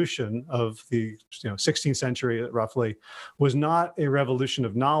revolution of the 16th century, roughly, was not a revolution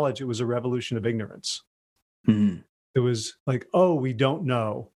of knowledge, it was a revolution of ignorance. Mm-hmm. It was like, oh, we don't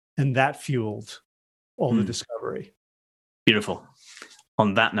know, and that fueled all the discovery. Beautiful.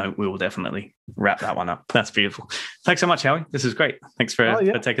 On that note, we will definitely wrap that one up. That's beautiful. Thanks so much, Howie. This is great. Thanks for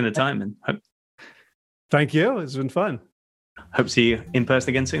taking the time. And thank you. It's been fun. Hope to see you in person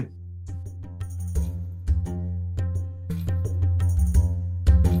again soon.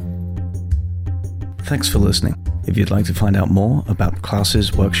 Thanks for listening. If you'd like to find out more about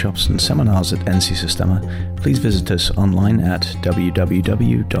classes, workshops, and seminars at NC Systema, please visit us online at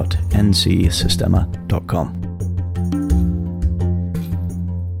www.ncsystema.com.